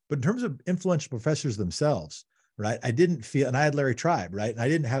 But in terms of influential professors themselves, right, I didn't feel, and I had Larry Tribe, right, and I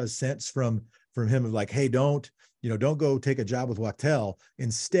didn't have a sense from him of like, hey, don't go take a job with Wachtel.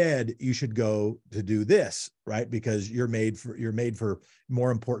 Instead, you should go to do this, right, because you're made for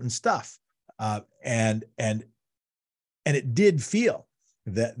more important stuff. And it did feel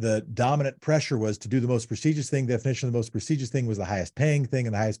that the dominant pressure was to do the most prestigious thing. The definition of the most prestigious thing was the highest paying thing,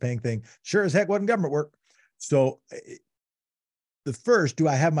 and the highest paying thing sure as heck wasn't government work. So the first,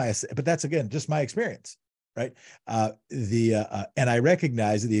 but that's, again, just my experience, right? And I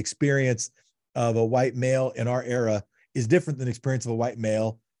recognize that the experience of a white male in our era is different than the experience of a white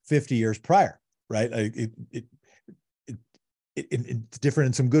male 50 years prior, right? It's different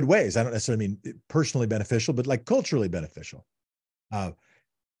in some good ways. I don't necessarily mean personally beneficial, but like culturally beneficial.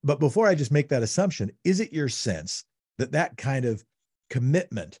 But before I just make that assumption, is it your sense that kind of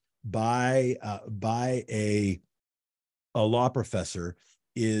commitment by a law professor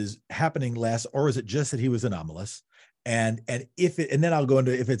is happening less, or is it just that he was anomalous? And then I'll go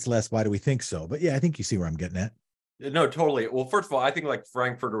into, if it's less, why do we think so? But yeah, I think you see where I'm getting at. No, totally. Well, first of all, I think like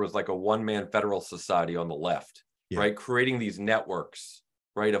Frankfurter was like a one-man federal society on the left. Yeah. Right, creating these networks,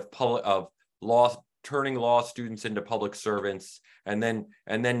 right, of law, turning law students into public servants, and then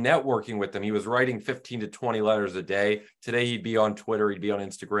networking with them. He was writing 15 to 20 letters a day. Today he'd be on Twitter, he'd be on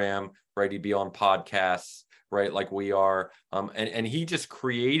Instagram, right, he'd be on podcasts, right, like we are, and he just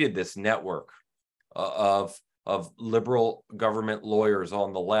created this network of liberal government lawyers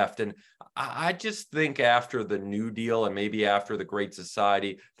on the left. And I just think after the New Deal and maybe after the Great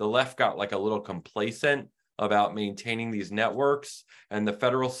Society, the left got like a little complacent about maintaining these networks, and the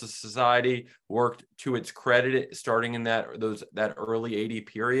Federal Society worked to its credit, starting in that early 80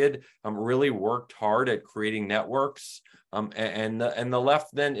 period, really worked hard at creating networks, and the left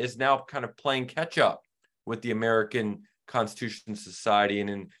then is now kind of playing catch up with the American Constitution Society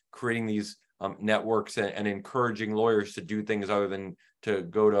and in creating these networks and encouraging lawyers to do things other than to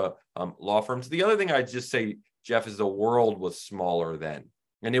go to law firms. The other thing I'd just say, Jeff, is the world was smaller then.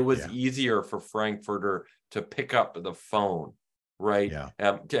 And it was easier for Frankfurter to pick up the phone, right? Yeah.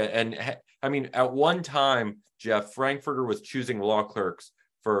 I mean, at one time, Jeff, Frankfurter was choosing law clerks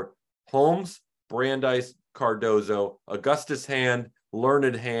for Holmes, Brandeis, Cardozo, Augustus Hand,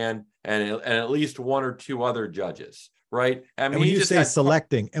 Learned Hand, and at least one or two other judges, right? I mean, when you say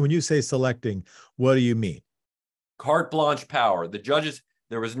selecting, what do you mean? Carte blanche power. The judges,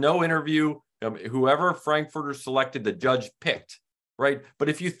 there was no interview. Whoever Frankfurter selected, the judge picked. Right. But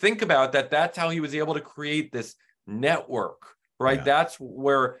if you think about that, that's how he was able to create this network, right? Yeah. That's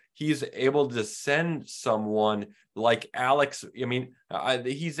where he's able to send someone like Alex. I mean,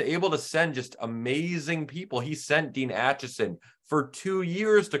 he's able to send just amazing people. He sent Dean Acheson for 2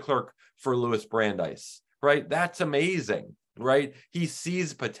 years to clerk for Louis Brandeis, right? That's amazing, right? He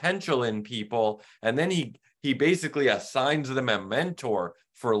sees potential in people, and then he basically assigns them a mentor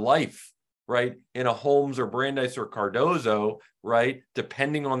for life, right? In a Holmes or Brandeis or Cardozo, right?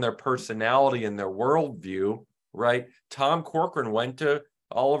 Depending on their personality and their worldview, right? Tom Corcoran went to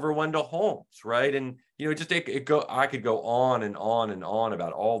Oliver Wendell Holmes, right? And just I could go on and on and on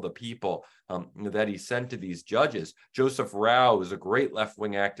about all the people that he sent to these judges. Joseph Rao, who's a great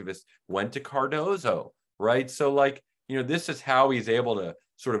left-wing activist, went to Cardozo, right? So this is how he's able to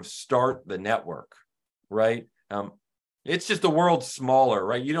sort of start the network, right? It's just the world's smaller,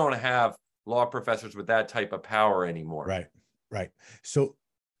 right? You don't have law professors with that type of power anymore. Right. So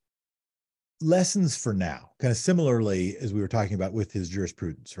lessons for now, kind of similarly as we were talking about with his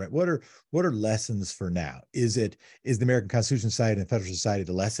jurisprudence, right? What are lessons for now? Is the American Constitution Society and Federal Society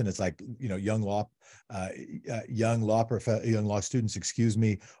the lesson? It's like, young law students,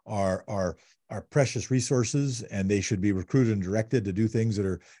 are precious resources, and they should be recruited and directed to do things that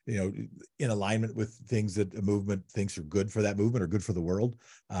are, in alignment with things that a movement thinks are good for that movement or good for the world,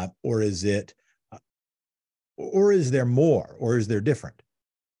 or is there more, or is there different?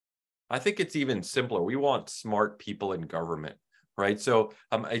 I think it's even simpler. We want smart people in government, right? So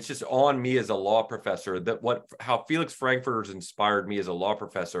it's just on me as a law professor that how Felix Frankfurter has inspired me as a law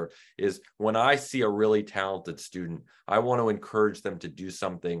professor is when I see a really talented student, I want to encourage them to do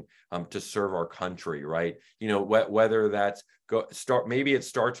something to serve our country, right? Whether that's maybe it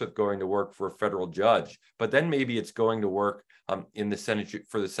starts with going to work for a federal judge, but then maybe it's going to work in the Senate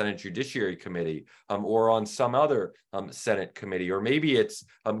for the Senate Judiciary Committee, or on some other Senate committee, or maybe it's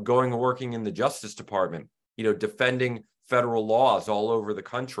going and working in the Justice Department, defending federal laws all over the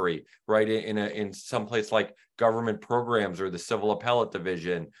country, right? In some place like government programs or the Civil Appellate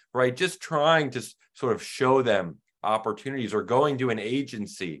Division, right? Just trying to sort of show them opportunities, or going to an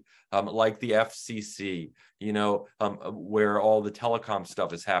agency like the FCC, where all the telecom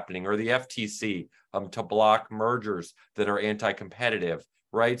stuff is happening, or the FTC to block mergers that are anti-competitive,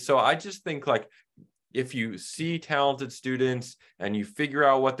 right? So I just think if you see talented students and you figure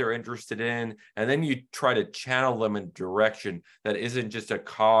out what they're interested in, and then you try to channel them in a direction that isn't just a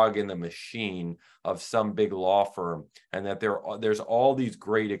cog in the machine of some big law firm, and that there's all these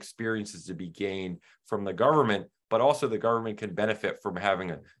great experiences to be gained from the government, but also the government can benefit from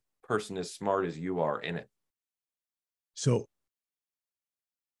having a person as smart as you are in it. So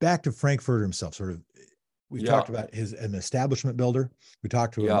back to Frankfurter himself, we talked about an establishment builder. We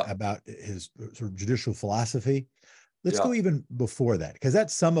talked to him about his sort of judicial philosophy. Let's go even before that, because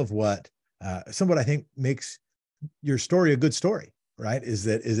that's some of what I think makes your story a good story, right? Is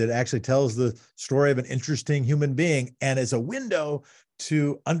it actually tells the story of an interesting human being, and is a window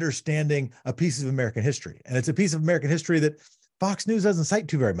to understanding a piece of American history. And it's a piece of American history that Fox News doesn't cite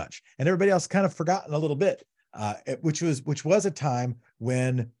too very much, and everybody else kind of forgotten a little bit, which was a time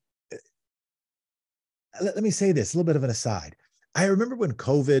when, let me say this, a little bit of an aside. I remember when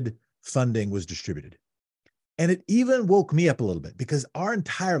COVID funding was distributed, and it even woke me up a little bit, because our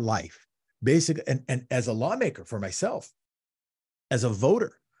entire life, basically, and as a lawmaker for myself, as a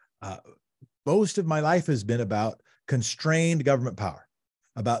voter, most of my life has been about constrained government power,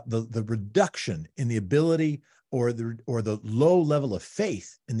 about the reduction in the ability or the low level of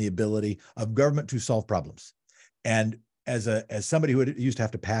faith in the ability of government to solve problems. And as somebody who used to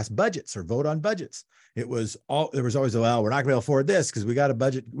have to pass budgets or vote on budgets, there was always, well, we're not going to be able to afford this because we got a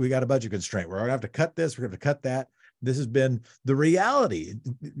budget constraint. We're going to have to cut this. We're going to cut that. This has been the reality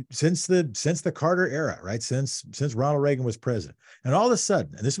since the Carter era, right? Since Ronald Reagan was president. And all of a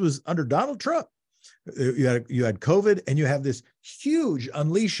sudden, and this was under Donald Trump, you had COVID, and you have this huge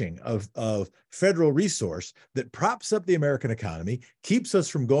unleashing of federal resource that props up the American economy, keeps us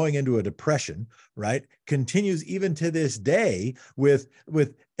from going into a depression, right? Continues even to this day with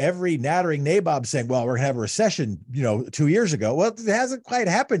every nattering nabob saying, well, we're gonna have a recession, 2 years ago. Well, it hasn't quite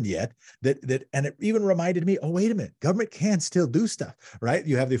happened yet. And it even reminded me, oh, wait a minute, government can still do stuff, right?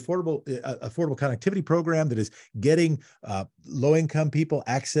 You have the affordable connectivity program that is getting low-income people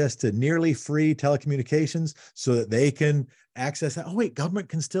access to nearly free telecommunications so that they can access that. Oh, wait, government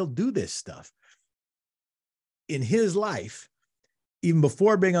can still do this stuff. In his life, even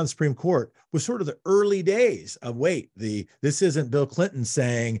before being on the Supreme Court, was sort of the early days of, this isn't Bill Clinton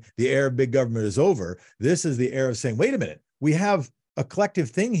saying the era of big government is over. This is the era of saying, wait a minute, we have a collective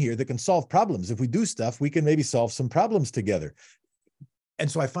thing here that can solve problems. If we do stuff, we can maybe solve some problems together.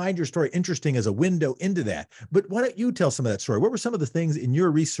 And so I find your story interesting as a window into that. But why don't you tell some of that story? What were some of the things in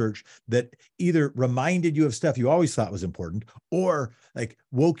your research that either reminded you of stuff you always thought was important, or like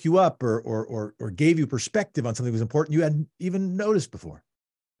woke you up, or gave you perspective on something that was important you hadn't even noticed before?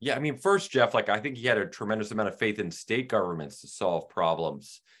 Yeah, I mean, first, Jeff, like I think he had a tremendous amount of faith in state governments to solve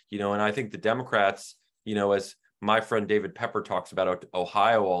problems, and I think the Democrats, as my friend David Pepper talks about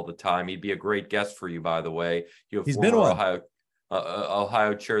Ohio all the time, he'd be a great guest for you, by the way. You have He's former been on.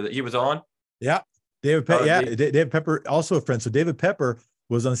 Ohio chair that he was on. Yeah, David Pepper, also a friend. So David Pepper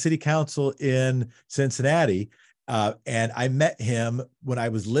was on the city council in Cincinnati, and I met him when I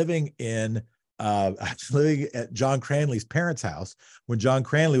was living at John Cranley's parents' house, when John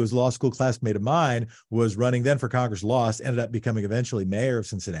Cranley was a law school classmate of mine, was running then for Congress, lost, ended up becoming eventually mayor of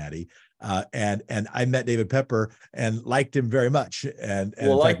Cincinnati. And I met David Pepper and liked him very much. And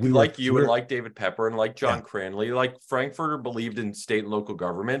well, in fact, and like David Pepper and like John Cranley, like Frankfurter believed in state and local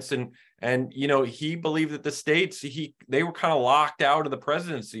governments, and he believed that the states they were kind of locked out of the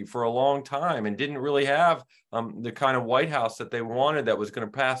presidency for a long time and didn't really have the kind of White House that they wanted that was going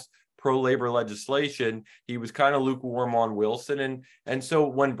to pass pro-labor legislation. He was kind of lukewarm on Wilson. And so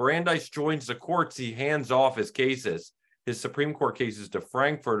when Brandeis joins the courts, he hands off his Supreme Court cases to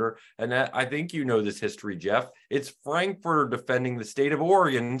Frankfurter. And that, I think this history, Jeff. It's Frankfurter defending the state of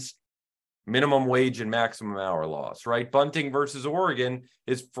Oregon's minimum wage and maximum hour laws, right? Bunting versus Oregon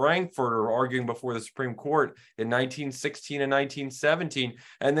is Frankfurter arguing before the Supreme Court in 1916 and 1917.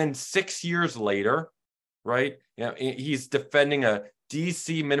 And then 6 years later, right, he's defending a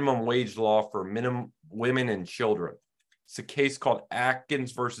DC minimum wage law for minimum women and children. It's a case called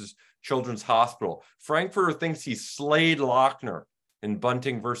Atkins versus Children's Hospital. Frankfurter thinks he slayed Lochner in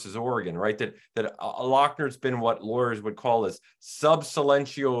Bunting versus Oregon, right? That Lochner's been what lawyers would call as sub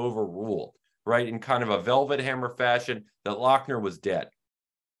silentio overruled, right? In kind of a velvet hammer fashion, that Lochner was dead.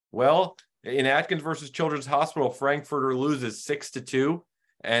 Well, in Atkins versus Children's Hospital, Frankfurter loses 6-2,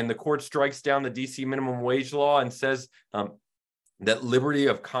 and the court strikes down the DC minimum wage law and says that liberty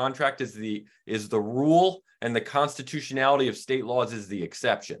of contract is the rule and the constitutionality of state laws is the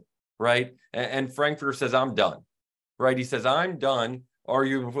exception, right? And Frankfurter says, I'm done, right? He says, I'm done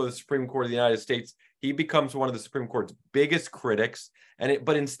arguing before the Supreme Court of the United States. He becomes one of the Supreme Court's biggest critics.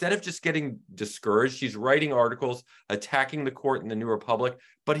 But instead of just getting discouraged, he's writing articles attacking the court and the New Republic,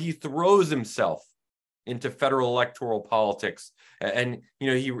 but he throws himself into federal electoral politics. And,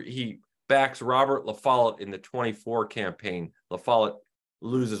 he backs Robert La Follette in the 24 campaign. La Follette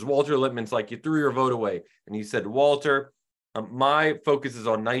loses. Walter Lippmann's like, you threw your vote away. And he said, Walter, my focus is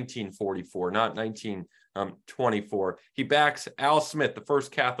on 1944, not 1924. He backs Al Smith, the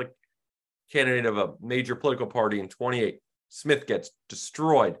first Catholic candidate of a major political party in 28. Smith gets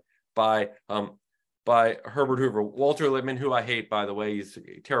destroyed by Herbert Hoover. Walter Lippmann, who I hate, by the way, he's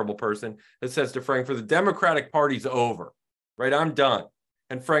a terrible person, that says to Frankfurter, the Democratic Party's over, right? I'm done.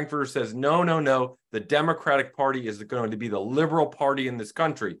 And Frankfurter says, no, the Democratic Party is going to be the liberal party in this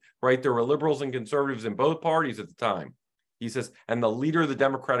country, right? There were liberals and conservatives in both parties at the time. He says, and the leader of the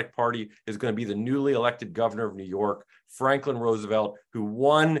Democratic Party is going to be the newly elected governor of New York, Franklin Roosevelt, who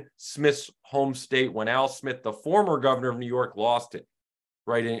won Smith's home state when Al Smith, the former governor of New York, lost it,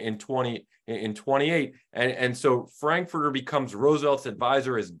 right, in 28. And so Frankfurter becomes Roosevelt's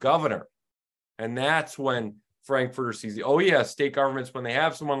advisor as governor. And that's when Frankfurter sees, state governments, when they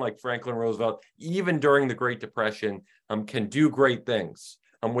have someone like Franklin Roosevelt, even during the Great Depression, can do great things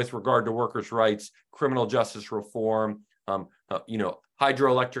with regard to workers' rights, criminal justice reform,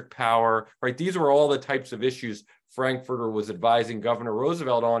 hydroelectric power, right? These were all the types of issues Frankfurter was advising Governor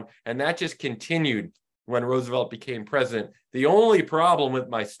Roosevelt on, and that just continued when Roosevelt became president. The only problem with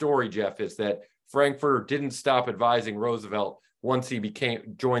my story, Jeff, is that Frankfurter didn't stop advising Roosevelt once he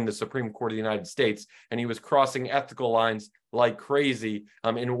joined the Supreme Court of the United States, and he was crossing ethical lines like crazy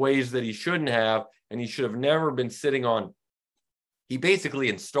in ways that he shouldn't have, and he should have never been sitting on. He basically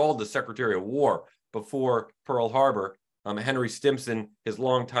installed the Secretary of War before Pearl Harbor, Henry Stimson, his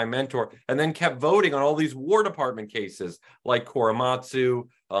longtime mentor, and then kept voting on all these War Department cases like Korematsu,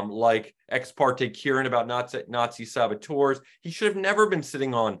 like Ex parte Kirin about Nazi saboteurs. He should have never been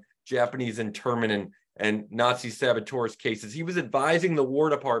sitting on Japanese internment and Nazi saboteurs cases. He was advising the War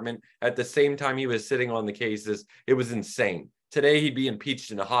Department at the same time he was sitting on the cases. It was insane. Today, he'd be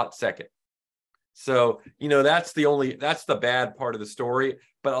impeached in a hot second. So, that's the bad part of the story.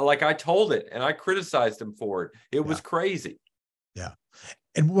 But like I told it, and I criticized him for it. It was crazy. Yeah.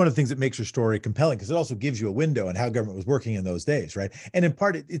 And one of the things that makes your story compelling, because it also gives you a window on how government was working in those days, right? And in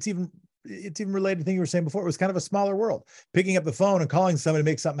part, it's even related to the thing you were saying before. It was kind of a smaller world. Picking up the phone and calling somebody to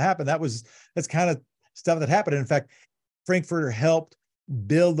make something happen, that's kind of stuff that happened. And in fact, Frankfurter helped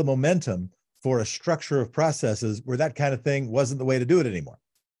build the momentum for a structure of processes where that kind of thing wasn't the way to do it anymore,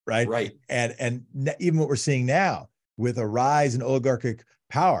 right? Right. And even what we're seeing now with a rise in oligarchic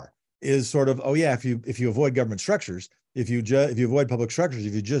power is sort of, oh yeah, if you avoid government structures, if you avoid public structures,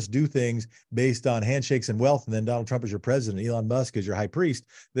 if you just do things based on handshakes and wealth, and then Donald Trump is your president, Elon Musk is your high priest,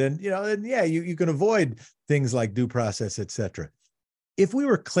 then you can avoid things like due process, etc. If we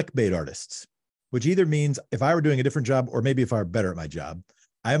were clickbait artists, which either means if I were doing a different job or maybe if I were better at my job,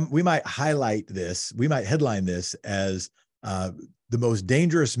 we might highlight this, we might headline this as the most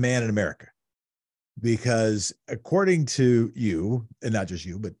dangerous man in America. Because according to you, and not just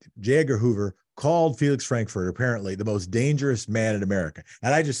you, but J. Edgar Hoover called Felix Frankfurter apparently the most dangerous man in America.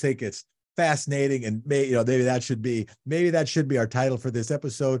 And I just think it's fascinating, and maybe that should be our title for this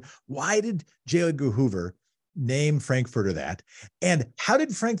episode. Why did J. Edgar Hoover name Frankfurter that? And how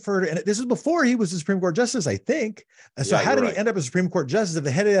did Frankfurter, and this was before he was the Supreme Court justice, I think. So how did he end up as Supreme Court justice if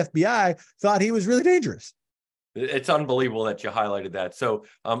the head of the FBI thought he was really dangerous? It's unbelievable that you highlighted that. So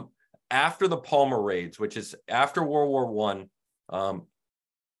after the Palmer raids, which is after World War I,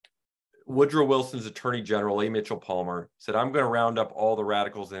 Woodrow Wilson's Attorney General, A. Mitchell Palmer, said, I'm going to round up all the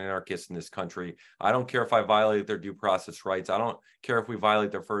radicals and anarchists in this country. I don't care if I violate their due process rights. I don't care if we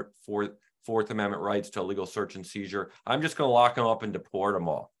violate their Fourth Amendment rights to illegal search and seizure. I'm just going to lock them up and deport them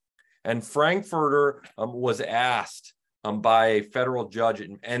all. And Frankfurter was asked by a federal judge,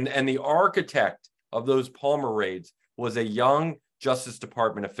 and the architect of those Palmer raids was a young Justice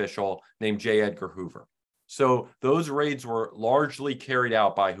Department official named J. Edgar Hoover. So those raids were largely carried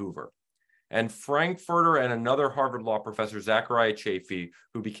out by Hoover. And Frankfurter and another Harvard law professor, Zachariah Chafee,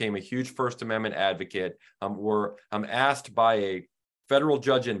 who became a huge First Amendment advocate, were asked by a federal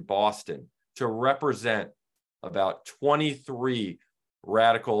judge in Boston to represent about 23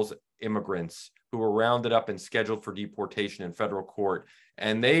 radicals, immigrants who were rounded up and scheduled for deportation in federal court.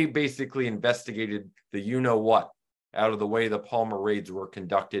 And they basically investigated the you-know-what out of the way the Palmer raids were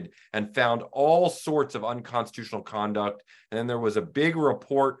conducted and found all sorts of unconstitutional conduct. And then there was a big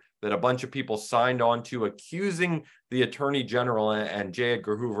report that a bunch of people signed on to accusing the Attorney General and J.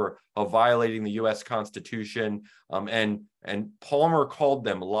 Edgar Hoover of violating the U.S. Constitution. And Palmer called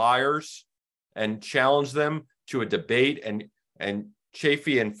them liars and challenged them to a debate. And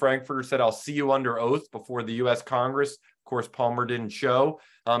Chafee and Frankfurter said, I'll see you under oath before the U.S. Congress. Of course, Palmer didn't show.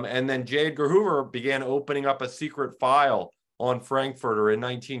 And then J. Edgar Hoover began opening up a secret file on Frankfurter in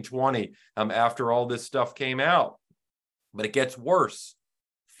 1920 after all this stuff came out. But it gets worse.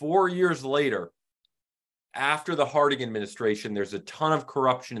 4 years later, after the Harding administration, there's a ton of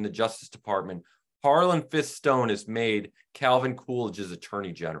corruption in the Justice Department. Harlan Fiske Stone is made Calvin Coolidge's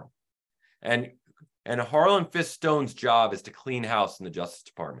Attorney General. And Harlan Fiske Stone's job is to clean house in the Justice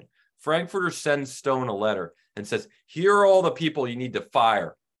Department. Frankfurter sends Stone a letter and says, here are all the people you need to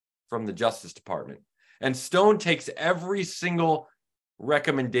fire from the Justice Department. And Stone takes every single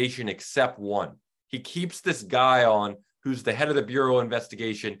recommendation except one. He keeps this guy on who's the head of the Bureau of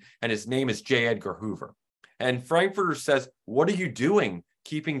Investigation, and his name is J. Edgar Hoover. And Frankfurter says, what are you doing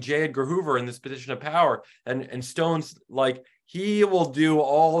keeping J. Edgar Hoover in this position of power? And Stone's like, he will do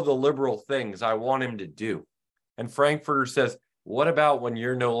all the liberal things I want him to do. And Frankfurter says, what about when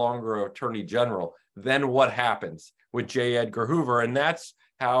you're no longer Attorney General? Then what happens with J. Edgar Hoover? And that's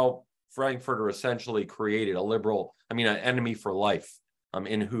how Frankfurter essentially created an enemy for life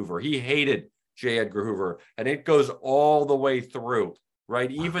in Hoover. He hated J. Edgar Hoover, and it goes all the way through,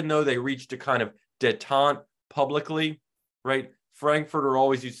 right? Wow. Even though they reached a kind of detente publicly, right? Frankfurter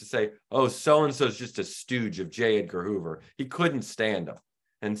always used to say, oh, so-and-so is just a stooge of J. Edgar Hoover. He couldn't stand him.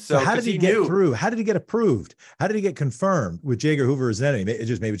 And so how did he get through? How did he get approved? How did he get confirmed with J. Edgar Hoover as enemy?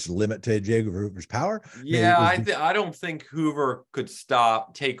 Maybe it's limit to J. Edgar Hoover's power? Yeah, I don't think Hoover could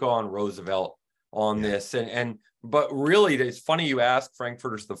take on Roosevelt on this. But really, it's funny you ask.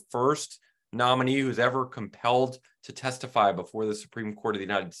 Frankfurter's the first nominee who's ever compelled to testify before the Supreme Court of the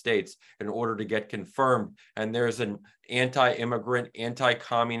United States in order to get confirmed. And there's an anti-immigrant,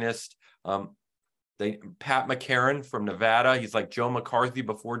 anti-communist, Pat McCarran from Nevada. He's like Joe McCarthy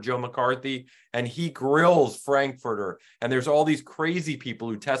before Joe McCarthy, and he grills Frankfurter. And there's all these crazy people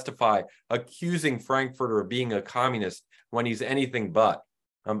who testify accusing Frankfurter of being a communist when he's anything but.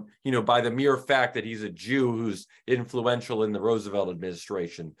 By the mere fact that he's a Jew who's influential in the Roosevelt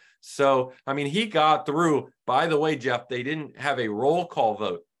administration. So, he got through. By the way, Jeff, they didn't have a roll call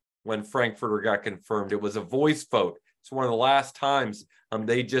vote when Frankfurter got confirmed. It was a voice vote. It's one of the last times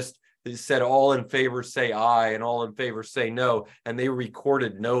they said all in favor say aye and all in favor say no. And they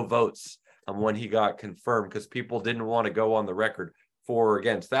recorded no votes when he got confirmed because people didn't want to go on the record for or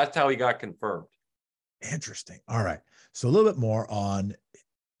against. That's how he got confirmed. Interesting. All right. So a little bit more on,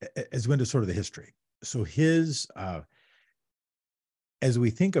 as we go into sort of the history. So his, as we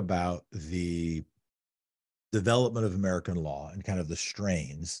think about the development of American law and kind of the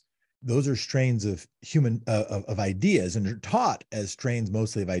strains, those are strains of human, of ideas, and are taught as strains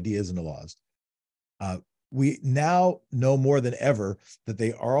mostly of ideas and the laws. We now know more than ever that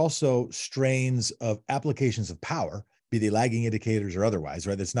they are also strains of applications of power, be they lagging indicators or otherwise,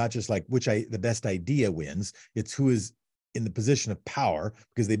 right? It's not just like the best idea wins. It's who is in the position of power,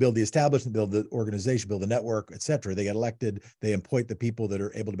 because they build the establishment, build the organization, build the network, et cetera. They get elected, they appoint the people that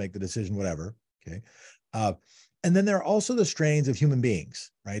are able to make the decision, whatever. Okay. And then there are also the strains of human beings,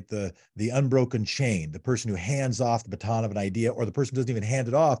 right? The unbroken chain, the person who hands off the baton of an idea, or the person doesn't even hand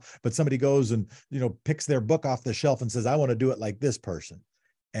it off, but somebody goes and, picks their book off the shelf and says, I want to do it like this person.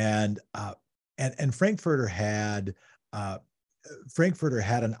 And Frankfurter had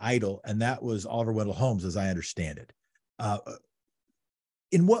an idol, and that was Oliver Wendell Holmes, as I understand it.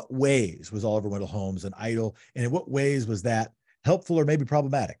 In what ways was Oliver Wendell Holmes an idol, and in what ways was that helpful or maybe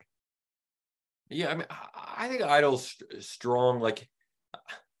problematic? Yeah, I mean, I think idol's strong. Like,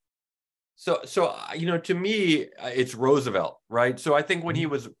 so to me, it's Roosevelt, right? So I think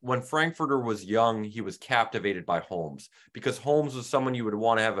when Frankfurter was young, he was captivated by Holmes, because Holmes was someone you would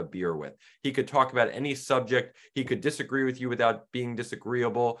want to have a beer with. He could talk about any subject. He could disagree with you without being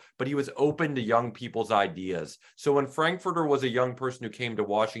disagreeable, but he was open to young people's ideas. So when Frankfurter was a young person who came to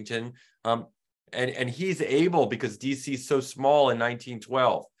Washington, and he's able, because DC is so small in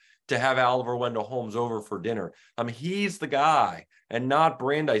 1912, to have Oliver Wendell Holmes over for dinner. He's the guy, and not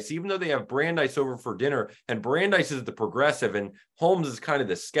Brandeis, even though they have Brandeis over for dinner, and Brandeis is the progressive and Holmes is kind of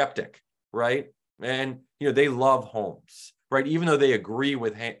the skeptic, right? And, they love Holmes, right? Even though they agree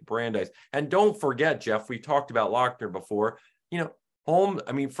with Brandeis. And don't forget, Jeff, we talked about Lochner before,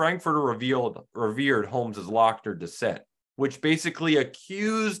 Frankfurter revered Holmes's Lochner dissent, which basically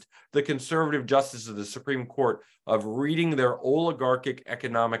accused the conservative justices of the Supreme Court of reading their oligarchic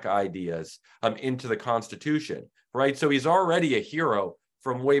economic ideas into the Constitution, right? So he's already a hero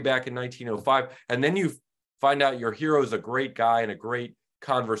from way back in 1905. And then you find out your hero is a great guy and a great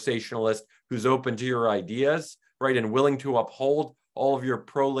conversationalist who's open to your ideas, right? And willing to uphold all of your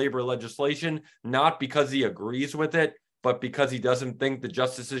pro-labor legislation, not because he agrees with it, but because he doesn't think the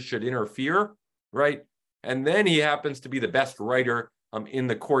justices should interfere, right? And then he happens to be the best writer in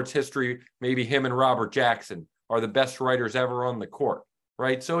the court's history. Maybe him and Robert Jackson are the best writers ever on the court,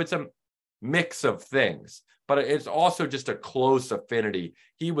 right? So it's a mix of things, but it's also just a close affinity.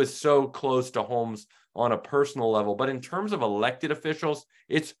 He was so close to Holmes on a personal level, but in terms of elected officials,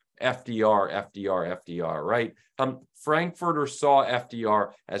 it's FDR, right? Frankfurter saw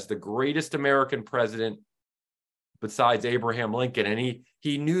FDR as the greatest American president besides Abraham Lincoln. And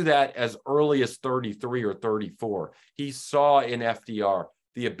he knew that as early as 33 or 34. He saw in FDR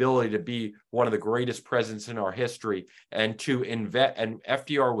the ability to be one of the greatest presidents in our history, and to invest. And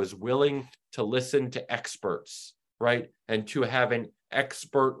FDR was willing to listen to experts, right? And to have an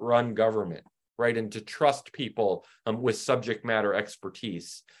expert-run government, right? And to trust people with subject matter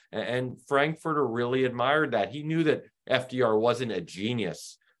expertise. And Frankfurter really admired that. He knew that FDR wasn't a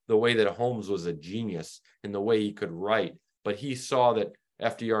genius the way that Holmes was a genius in the way he could write, but he saw that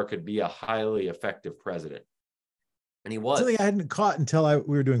FDR could be a highly effective president. And he was. Something I hadn't caught until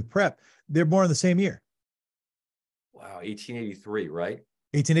we were doing prep. They're born in the same year. Wow, 1883, right?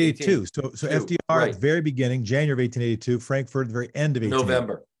 1882. So FDR right at the very beginning, January of 1882, Frankfurt at the very end of 1882.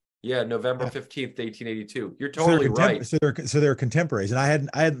 November. Yeah, November 15th, 1882. You're totally right. So they're contemporaries, and I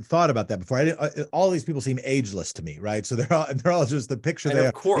hadn't thought about that before. All these people seem ageless to me, right? So they're all just the picture and there.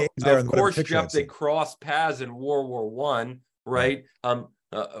 Of course, Jeff, they crossed paths in World War I, right?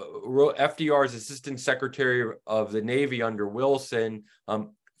 FDR's assistant secretary of the Navy under Wilson.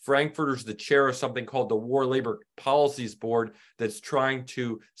 Frankfurter's the chair of something called the War Labor Policies Board that's trying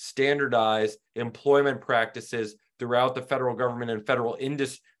to standardize employment practices throughout the federal government and federal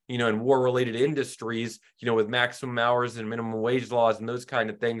industry, and war-related industries, with maximum hours and minimum wage laws and those kind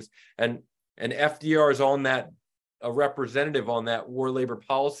of things. And FDR is on that, a representative on that War Labor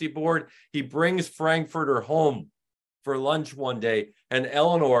Policy Board. He brings Frankfurter home for lunch one day, and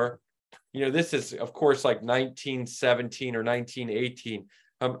Eleanor, this is, of course, like 1917 or 1918.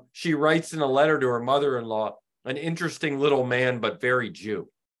 She writes in a letter to her mother-in-law, an interesting little man, but very Jew.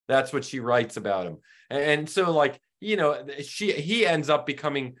 That's what she writes about him. And so, he ends up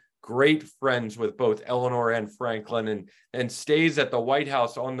becoming great friends with both Eleanor and Franklin, and stays at the White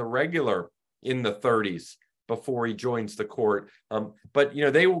House on the regular in the 30s before he joins the court. But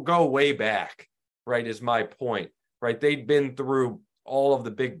they will go way back, right, is my point, right? They'd been through all of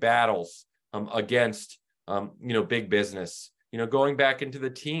the big battles against big business, going back into the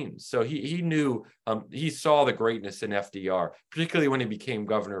teens. So he knew, he saw the greatness in FDR, particularly when he became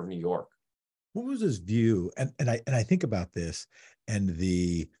governor of New York. What was his view? And I think about this and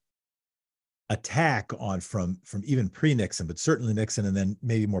the attack on from even pre-Nixon, but certainly Nixon, and then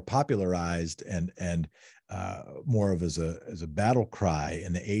maybe more popularized and more of as a battle cry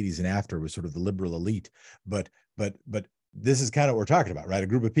in the 80s and after, was sort of the liberal elite. But this is kind of what we're talking about, right? A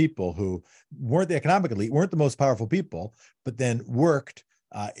group of people who weren't the economic elite, weren't the most powerful people, but then worked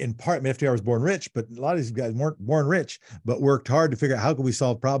in part. I mean, FDR was born rich, but a lot of these guys weren't born rich, but worked hard to figure out how can we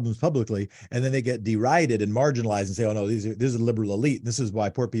solve problems publicly. And then they get derided and marginalized and say, oh no, this is a liberal elite. This is why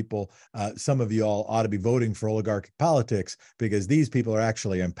poor people, some of you all ought to be voting for oligarchic politics, because these people are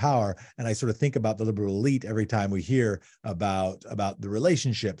actually in power. And I sort of think about the liberal elite every time we hear about the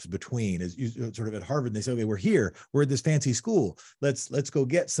relationships between, as you sort of at Harvard, and they say, okay, we're at this fancy school. Let's go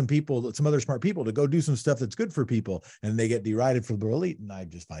get some people, some other smart people to go do some stuff that's good for people. And they get derided for the liberal elite. And I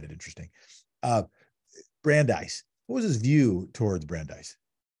just find it interesting. Brandeis, what was his view towards Brandeis?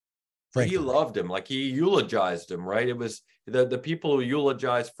 Frankfurter. He loved him, like he eulogized him, right? It was the people who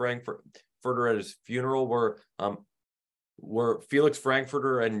eulogized Frankfurter at his funeral were Felix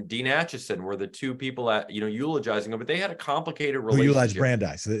Frankfurter and Dean Acheson were the two people eulogizing him, but they had a complicated relationship. Who eulogized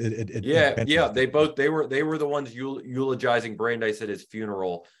Brandeis? They were the ones eulogizing Brandeis at his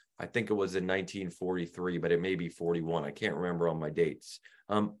funeral. I think it was in 1943, but it may be 41. I can't remember on my dates.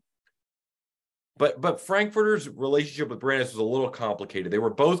 But Frankfurter's relationship with Brandeis was a little complicated. They were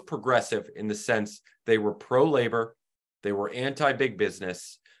both progressive in the sense they were pro-labor, they were anti-big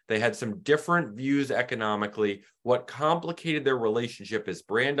business, they had some different views economically. What complicated their relationship is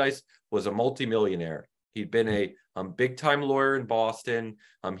Brandeis was a multimillionaire. He'd been a big-time lawyer in Boston.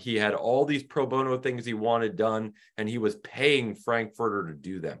 He had all these pro bono things he wanted done, and he was paying Frankfurter to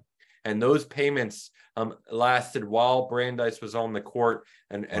do them. And those payments lasted while Brandeis was on the court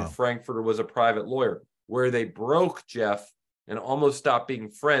and wow. Frankfurter was a private lawyer. Where they broke, Jeff, and almost stopped being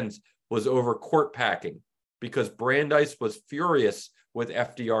friends was over court packing, because Brandeis was furious with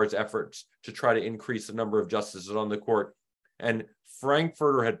FDR's efforts to try to increase the number of justices on the court. And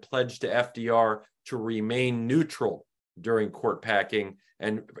Frankfurter had pledged to FDR to remain neutral during court packing.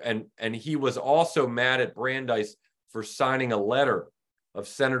 And he was also mad at Brandeis for signing a letter of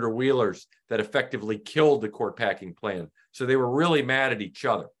Senator Wheeler's that effectively killed the court packing plan. So they were really mad at each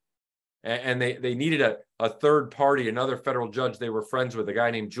other. And they needed a third party, another federal judge they were friends with, a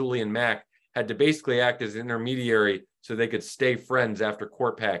guy named Julian Mack, had to basically act as an intermediary so they could stay friends after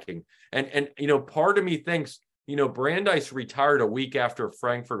court packing. And part of me thinks, Brandeis retired a week after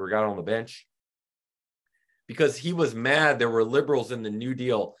Frankfurter got on the bench because he was mad there were liberals in the New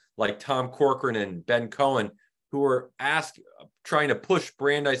Deal like Tom Corcoran and Ben Cohen who were trying to push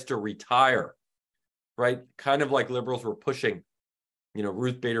Brandeis to retire, right? Kind of like liberals were pushing,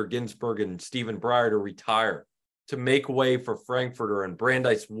 Ruth Bader Ginsburg and Stephen Breyer to retire, to make way for Frankfurter, and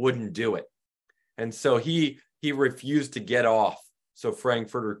Brandeis wouldn't do it. And so he refused to get off so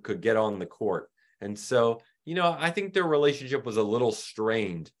Frankfurter could get on the court. And so, I think their relationship was a little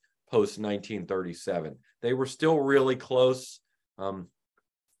strained post 1937. They were still really close,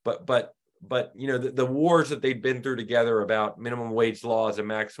 but the wars that they'd been through together about minimum wage laws and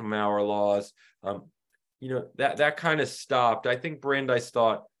maximum hour laws, that kind of stopped. I think Brandeis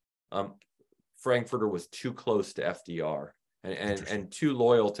thought Frankfurter was too close to FDR and too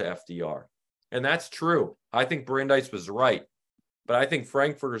loyal to FDR. And that's true. I think Brandeis was right. But I think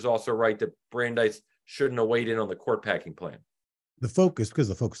Frankfurter's also right that Brandeis shouldn't have weighed in on the court packing plan. The focus of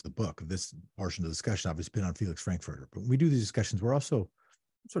the book, of this portion of the discussion, obviously been on Felix Frankfurter. But when we do these discussions, we're also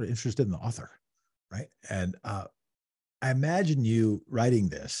sort of interested in the author, right? And I imagine you writing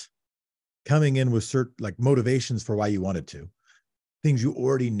this, coming in with certain motivations for why you wanted to, things you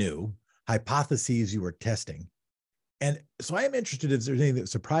already knew, hypotheses you were testing. And so I am interested if there's anything that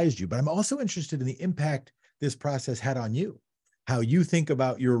surprised you, but I'm also interested in the impact this process had on you, how you think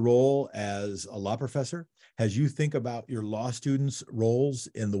about your role as a law professor, as you think about your law students' roles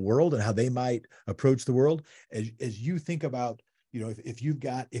in the world and how they might approach the world, as you think about, if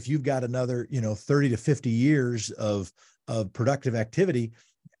you've got another, 30 to 50 years of productive activity,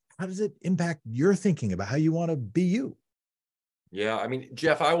 how does it impact your thinking about how you want to be you? Yeah, I mean,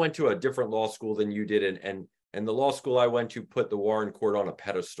 Jeff, I went to a different law school than you did, and the law school I went to put the Warren Court on a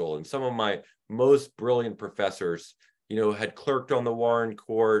pedestal. And some of my most brilliant professors, had clerked on the Warren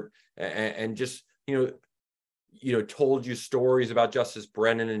Court and just, told you stories about Justice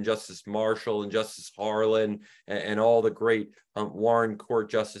Brennan and Justice Marshall and Justice Harlan and all the great Warren Court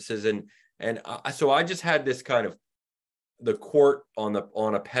justices. So I just had this kind of the court on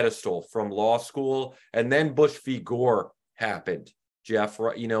a pedestal from law school, and then Bush v. Gore happened, Jeff,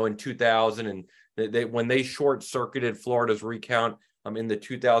 in 2000, and when they short-circuited Florida's recount in the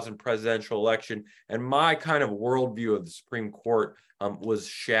 2000 presidential election, and my kind of worldview of the Supreme Court was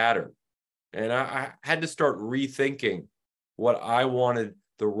shattered, and I had to start rethinking what I wanted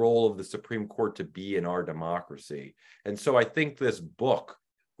the role of the Supreme Court to be in our democracy. And so I think this book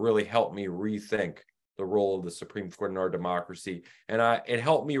really helped me rethink the role of the Supreme Court in our democracy. And it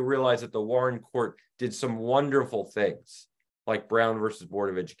helped me realize that the Warren Court did some wonderful things, like Brown versus Board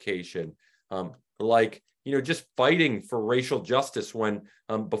of Education, like, just fighting for racial justice when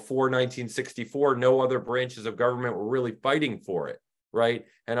before 1964, no other branches of government were really fighting for it, right?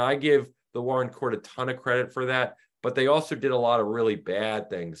 And I give the Warren Court a ton of credit for that, but they also did a lot of really bad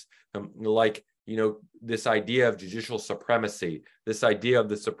things, like, this idea of judicial supremacy, this idea of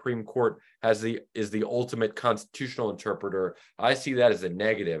the Supreme Court is the ultimate constitutional interpreter. I see that as a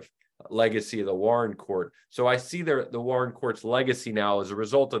negative legacy of the Warren Court. So I see the Warren Court's legacy now as a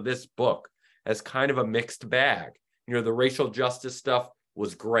result of this book as kind of a mixed bag. The racial justice stuff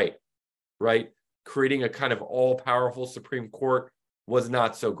was great, right? Creating a kind of all-powerful Supreme Court was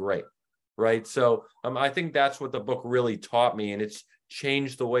not so great, right? So I think that's what the book really taught me, and it's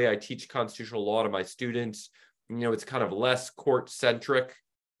changed the way I teach constitutional law to my students. It's kind of less court-centric,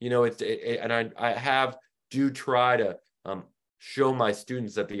 and I do try to show my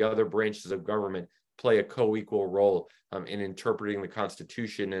students that the other branches of government play a co-equal role in interpreting the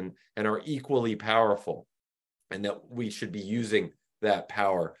Constitution and are equally powerful, and that we should be using that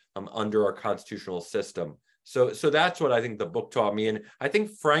power under our constitutional system. So that's what I think the book taught me. And I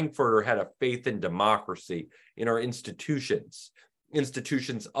think Frankfurter had a faith in democracy, in our institutions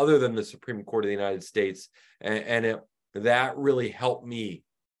other than the Supreme Court of the United States. That really helped me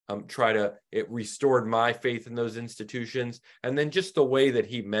it restored my faith in those institutions. And then just the way that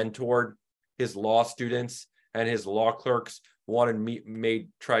he mentored his law students and his law clerks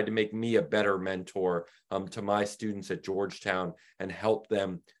tried to make me a better mentor to my students at Georgetown, and help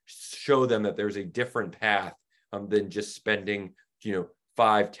them, show them that there's a different path than just spending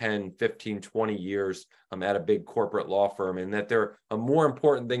 5, 10, 15, 20 years at a big corporate law firm, and that there are more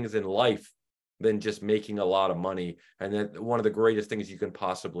important things in life than just making a lot of money. And that one of the greatest things you can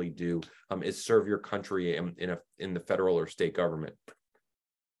possibly do is serve your country in the federal or state government.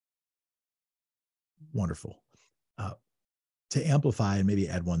 Wonderful. To amplify and maybe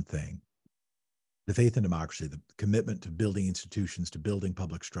add one thing, the faith in democracy, the commitment to building institutions, to building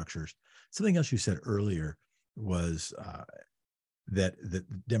public structures. Something else you said earlier was that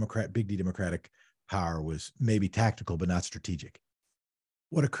big D democratic power was maybe tactical, but not strategic.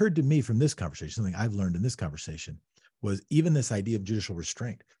 What occurred to me from this conversation, something I've learned in this conversation, was even this idea of judicial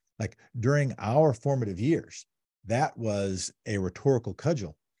restraint. Like during our formative years, that was a rhetorical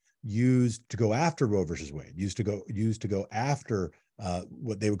cudgel used to go after Roe versus Wade, used to go after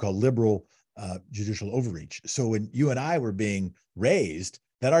what they would call liberal judicial overreach. So when you and I were being raised,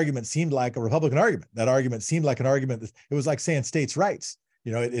 that argument seemed like a Republican argument. That argument seemed like an argument. It was like saying states' rights.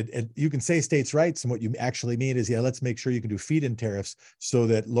 You can say states' rights, and what you actually mean is, let's make sure you can do feed-in tariffs so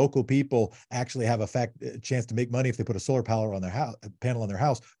that local people actually have a chance to make money if they put a solar panel on their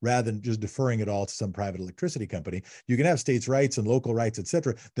house, rather than just deferring it all to some private electricity company. You can have states' rights and local rights, et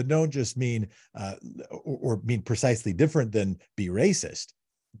cetera, that don't just mean or mean precisely different than be racist.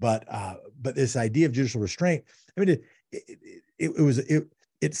 But this idea of judicial restraint, I mean,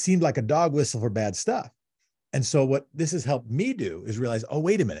 it seemed like a dog whistle for bad stuff. And so what this has helped me do is realize, oh,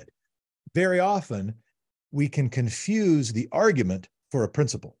 wait a minute. Very often we can confuse the argument for a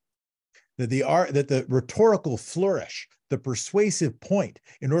principle. That the rhetorical flourish, the persuasive point,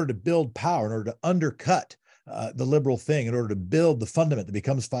 in order to build power, in order to undercut the liberal thing, in order to build the fundament that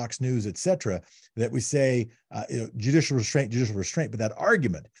becomes Fox News, et cetera, that we say judicial restraint, but that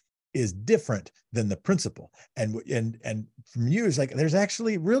argument is different than the principle. And from you, it's like, there's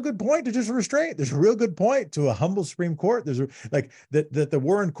actually a real good point to judicial restraint. There's a real good point to a humble Supreme Court. There's that the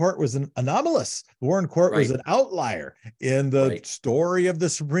Warren Court was an anomalous. The Warren Court was an outlier in the story of the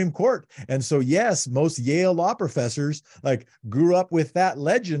Supreme Court. And so, yes, most Yale law professors grew up with that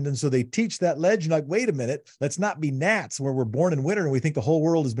legend. And so they teach that legend, wait a minute, let's not be gnats where we're born in winter and we think the whole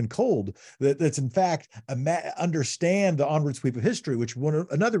world has been cold. That's in fact, understand the onward sweep of history, which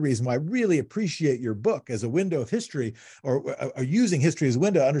another reason why I really appreciate your book as a window of history, or using history as a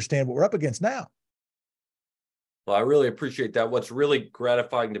window to understand what we're up against now. Well, I really appreciate that. What's really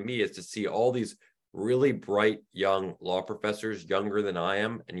gratifying to me is to see all these really bright young law professors, younger than I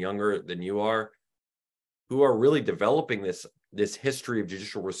am and younger than you are, who are really developing this history of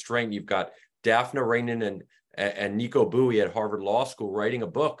judicial restraint. You've got Daphne Rainin and and Nico Bowie at Harvard Law School writing a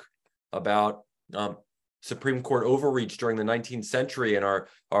book about Supreme Court overreach during the 19th century and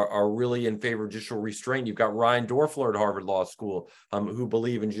are really in favor of judicial restraint. You've got Ryan Dorfler at Harvard Law School who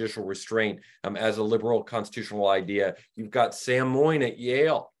believe in judicial restraint as a liberal constitutional idea. You've got Sam Moyn at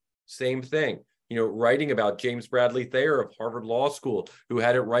Yale, same thing, writing about James Bradley Thayer of Harvard Law School, who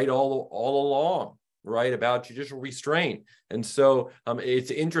had it right all along, right, about judicial restraint. And so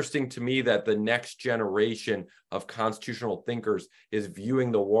it's interesting to me that the next generation of constitutional thinkers is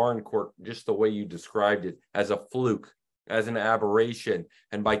viewing the Warren Court just the way you described it, as a fluke, as an aberration.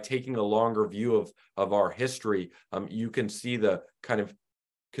 And by taking a longer view of our history, you can see the kind of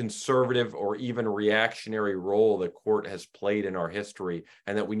conservative or even reactionary role the court has played in our history,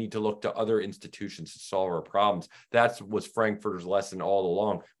 and that we need to look to other institutions to solve our problems. That was Frankfurter's lesson all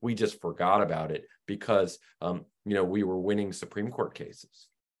along. We just forgot about it because we were winning Supreme Court cases.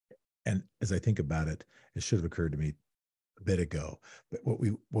 And as I think about it, it should have occurred to me a bit ago. But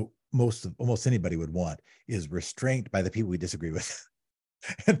what almost anybody would want is restraint by the people we disagree with.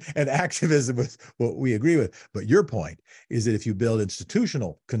 and activism with what we agree with. But your point is that if you build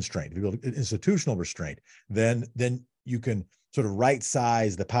institutional constraint, if you build institutional restraint, then you can sort of right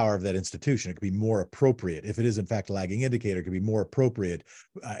size the power of that institution. It could be more appropriate. If it is in fact a lagging indicator, it could be more appropriate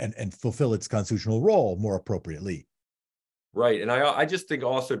and fulfill its constitutional role more appropriately. Right. And I just think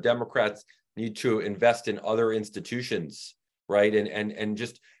also Democrats need to invest in other institutions, right? And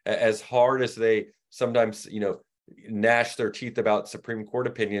just as hard as they sometimes, gnash their teeth about Supreme Court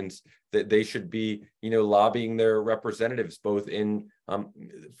opinions, that they should be, lobbying their representatives both in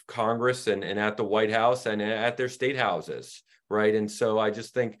Congress and at the White House and at their state houses, right? And so I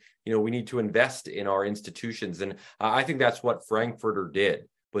just think, we need to invest in our institutions. And I think that's what Frankfurter did,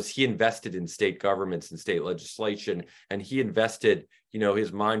 was he invested in state governments and state legislation, and he invested,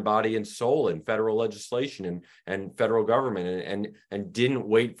 his mind, body, and soul in federal legislation and federal government, and didn't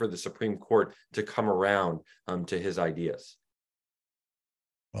wait for the Supreme Court to come around to his ideas.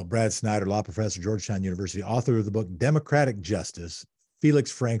 Well, Brad Snyder, law professor, Georgetown University, author of the book Democratic Justice, Felix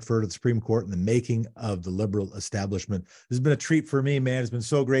Frankfurter, the Supreme Court and the Making of the Liberal Establishment. This has been a treat for me, man. It's been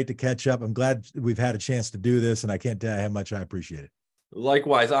so great to catch up. I'm glad we've had a chance to do this, and I can't tell you how much I appreciate it.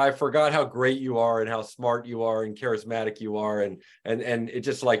 Likewise, I forgot how great you are and how smart you are and charismatic you are, and it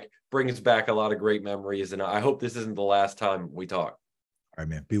just brings back a lot of great memories. And I hope this isn't the last time we talk. All right,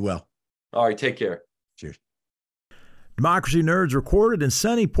 man. Be well. All right, take care. Cheers. Democracy Nerds recorded in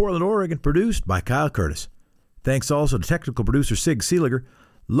sunny Portland, Oregon, produced by Kyle Curtis. Thanks also to technical producer Sig Seeliger.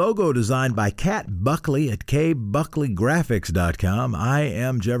 Logo designed by Kat Buckley at kbuckleygraphics.com. I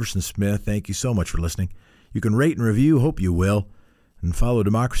am Jefferson Smith. Thank you so much for listening. You can rate and review. Hope you will. And follow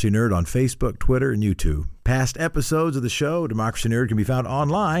Democracy Nerd on Facebook, Twitter, and YouTube. Past episodes of the show, Democracy Nerd, can be found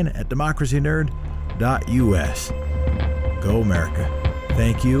online at democracynerd.us. Go America.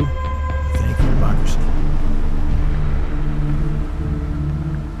 Thank you. Thank you, Democracy.